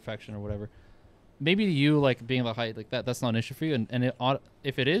imperfection or whatever. maybe to you, like being the height, like that's not an issue for you. And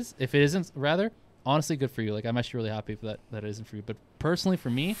if it isn't, rather, honestly, good for you. Like I'm actually really happy for that it isn't for you. But personally, for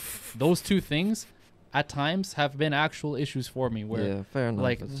me, those two things at times have been actual issues for me. Where Yeah, fair enough.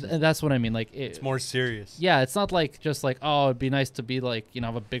 like It's just- that's what I mean. Like It's more serious. yeah, it's not like just like, oh, it'd be nice to be like, you know,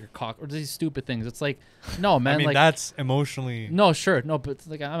 have a bigger cock or these stupid things. It's like, no, man. I mean, like that's emotionally. no, sure, no, but it's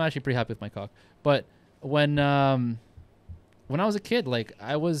like I'm actually pretty happy with my cock. But when I was a kid, like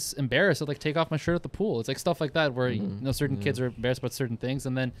I was embarrassed to like take off my shirt at the pool. It's like stuff like that where you know certain kids are embarrassed about certain things,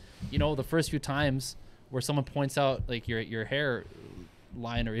 and then you know the first few times where someone points out like your hair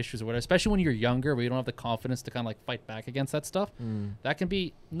line or issues or whatever, especially when you're younger, where you don't have the confidence to kind of like fight back against that stuff. That can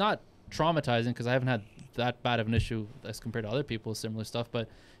be not traumatizing because I haven't had that bad of an issue as compared to other people with similar stuff. But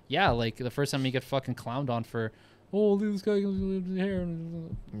yeah, like the first time you get fucking clowned on for, oh, look at this guy with hair.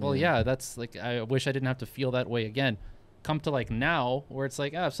 Well, yeah, that's like, I wish I didn't have to feel that way again. Come to like now where it's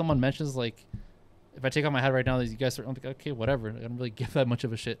like, if someone mentions like, if I take off my hat right now, you guys are, I'm like, okay, whatever. I don't really give that much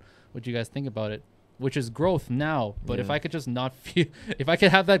of a shit what you guys think about it, which is growth now. But if I could just not feel, if I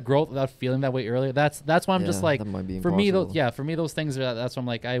could have that growth without feeling that way earlier, that's why I'm just like, that might be for me, impossible. for me, those things are, that's why I'm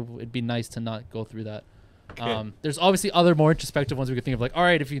like, it'd be nice to not go through that. Okay. There's obviously other more introspective ones we could think of, like, all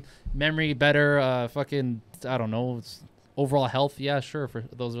right, if you memory better, fucking, I don't know, overall health, yeah, sure. For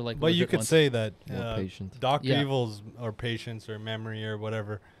those are like, But you legit could ones. say that More patient. Dr. Yeah. Evil's or patience or memory or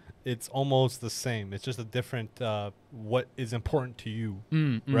whatever, it's almost the same. It's just a different what is important to you,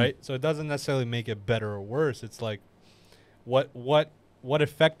 right? So it doesn't necessarily make it better or worse. It's like what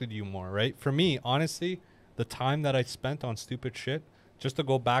affected you more, right? For me, honestly, the time that I spent on stupid shit, just to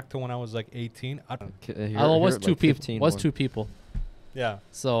go back to when I was like 18, I don't. Was two people. Yeah,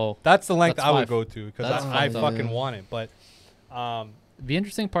 So that's the length That's I would five. go to because That's I five, fucking yeah. want it. But the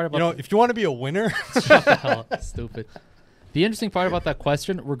interesting part about you know, if you want to be a winner, shut the hell up, stupid. The interesting part about that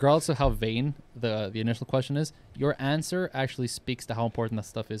question, regardless of how vain the initial question is, your answer actually speaks to how important that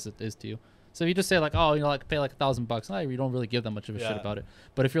stuff is to you. So if you just say like, oh, you know, like pay like $1,000, you don't really give that much of a shit Yeah. about it.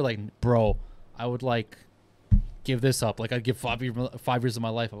 But if you're like, bro, I would like give this up, like I'd give 5 years of my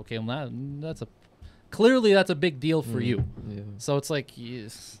life. Okay, well, that's a big deal for you. Yeah. So it's like you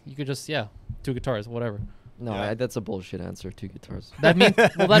could just 2 guitars, whatever. No, Yeah. that's a bullshit answer. 2 guitars. That means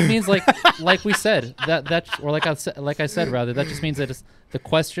that means like we said or like I said rather, that just means that it's the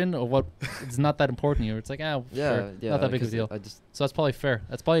question of what is not that important to you. It's like sure, not that big of a deal. So that's probably fair.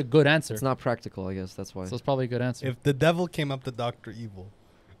 That's probably a good answer. It's not practical, I guess. That's why. So it's probably a good answer. if the devil came up to Dr. Evil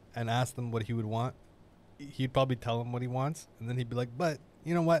and asked him what he would want, he'd probably tell him what he wants, and then he'd be like, but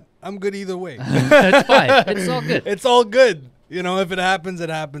you know what? I'm good either way. It's fine. It's all good. It's all good. You know, if it happens, it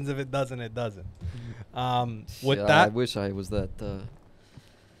happens. If it doesn't, it doesn't. With Yeah, I that, wish I was that.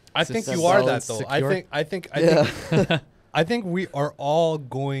 I think Success you are solid, that though. secure. I think Yeah. I think we are all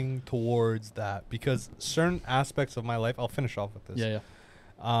going towards that because certain aspects of my life. I'll finish off with this. Yeah.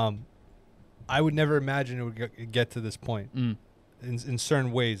 I would never imagine it would get to this point. In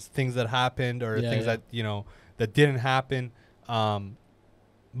certain ways, things that happened or things that that didn't happen,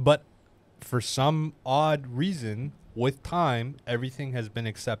 but for some odd reason, with time, everything has been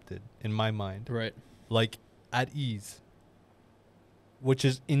accepted in my mind, Right. like at ease, which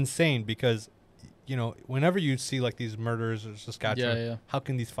is insane because whenever you see like these murders or Saskatchewan, Yeah. how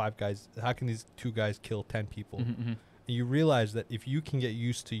can these 2 guys kill 10 people? Mm-hmm. And you realize that if you can get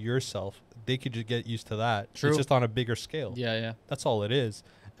used to yourself, they could just get used to that. True. It's just on a bigger scale. Yeah. That's all it is.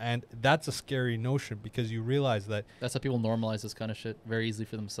 And that's a scary notion because you realize that That's how people normalize this kind of shit very easily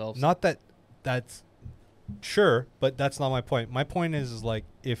for themselves. not that that's sure, but that's not my point. My point is like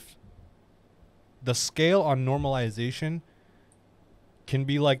if the scale on normalization can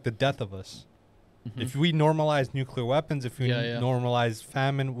be like the death of us. Mhm. If we normalize nuclear weapons, if we Yeah. normalize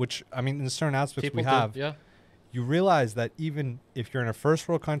famine, which I mean in certain aspects people we have, yeah. you realize that even if you're in a first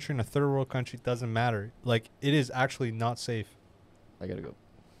world country and a third world country, it doesn't matter. Like it is actually not safe. I gotta go.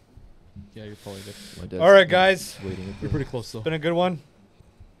 Yeah, you're probably good. My dad's All right, guys. waiting at You're the- pretty close though. Been a good one.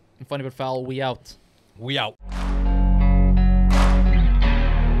 Funny but foul, we out. We out.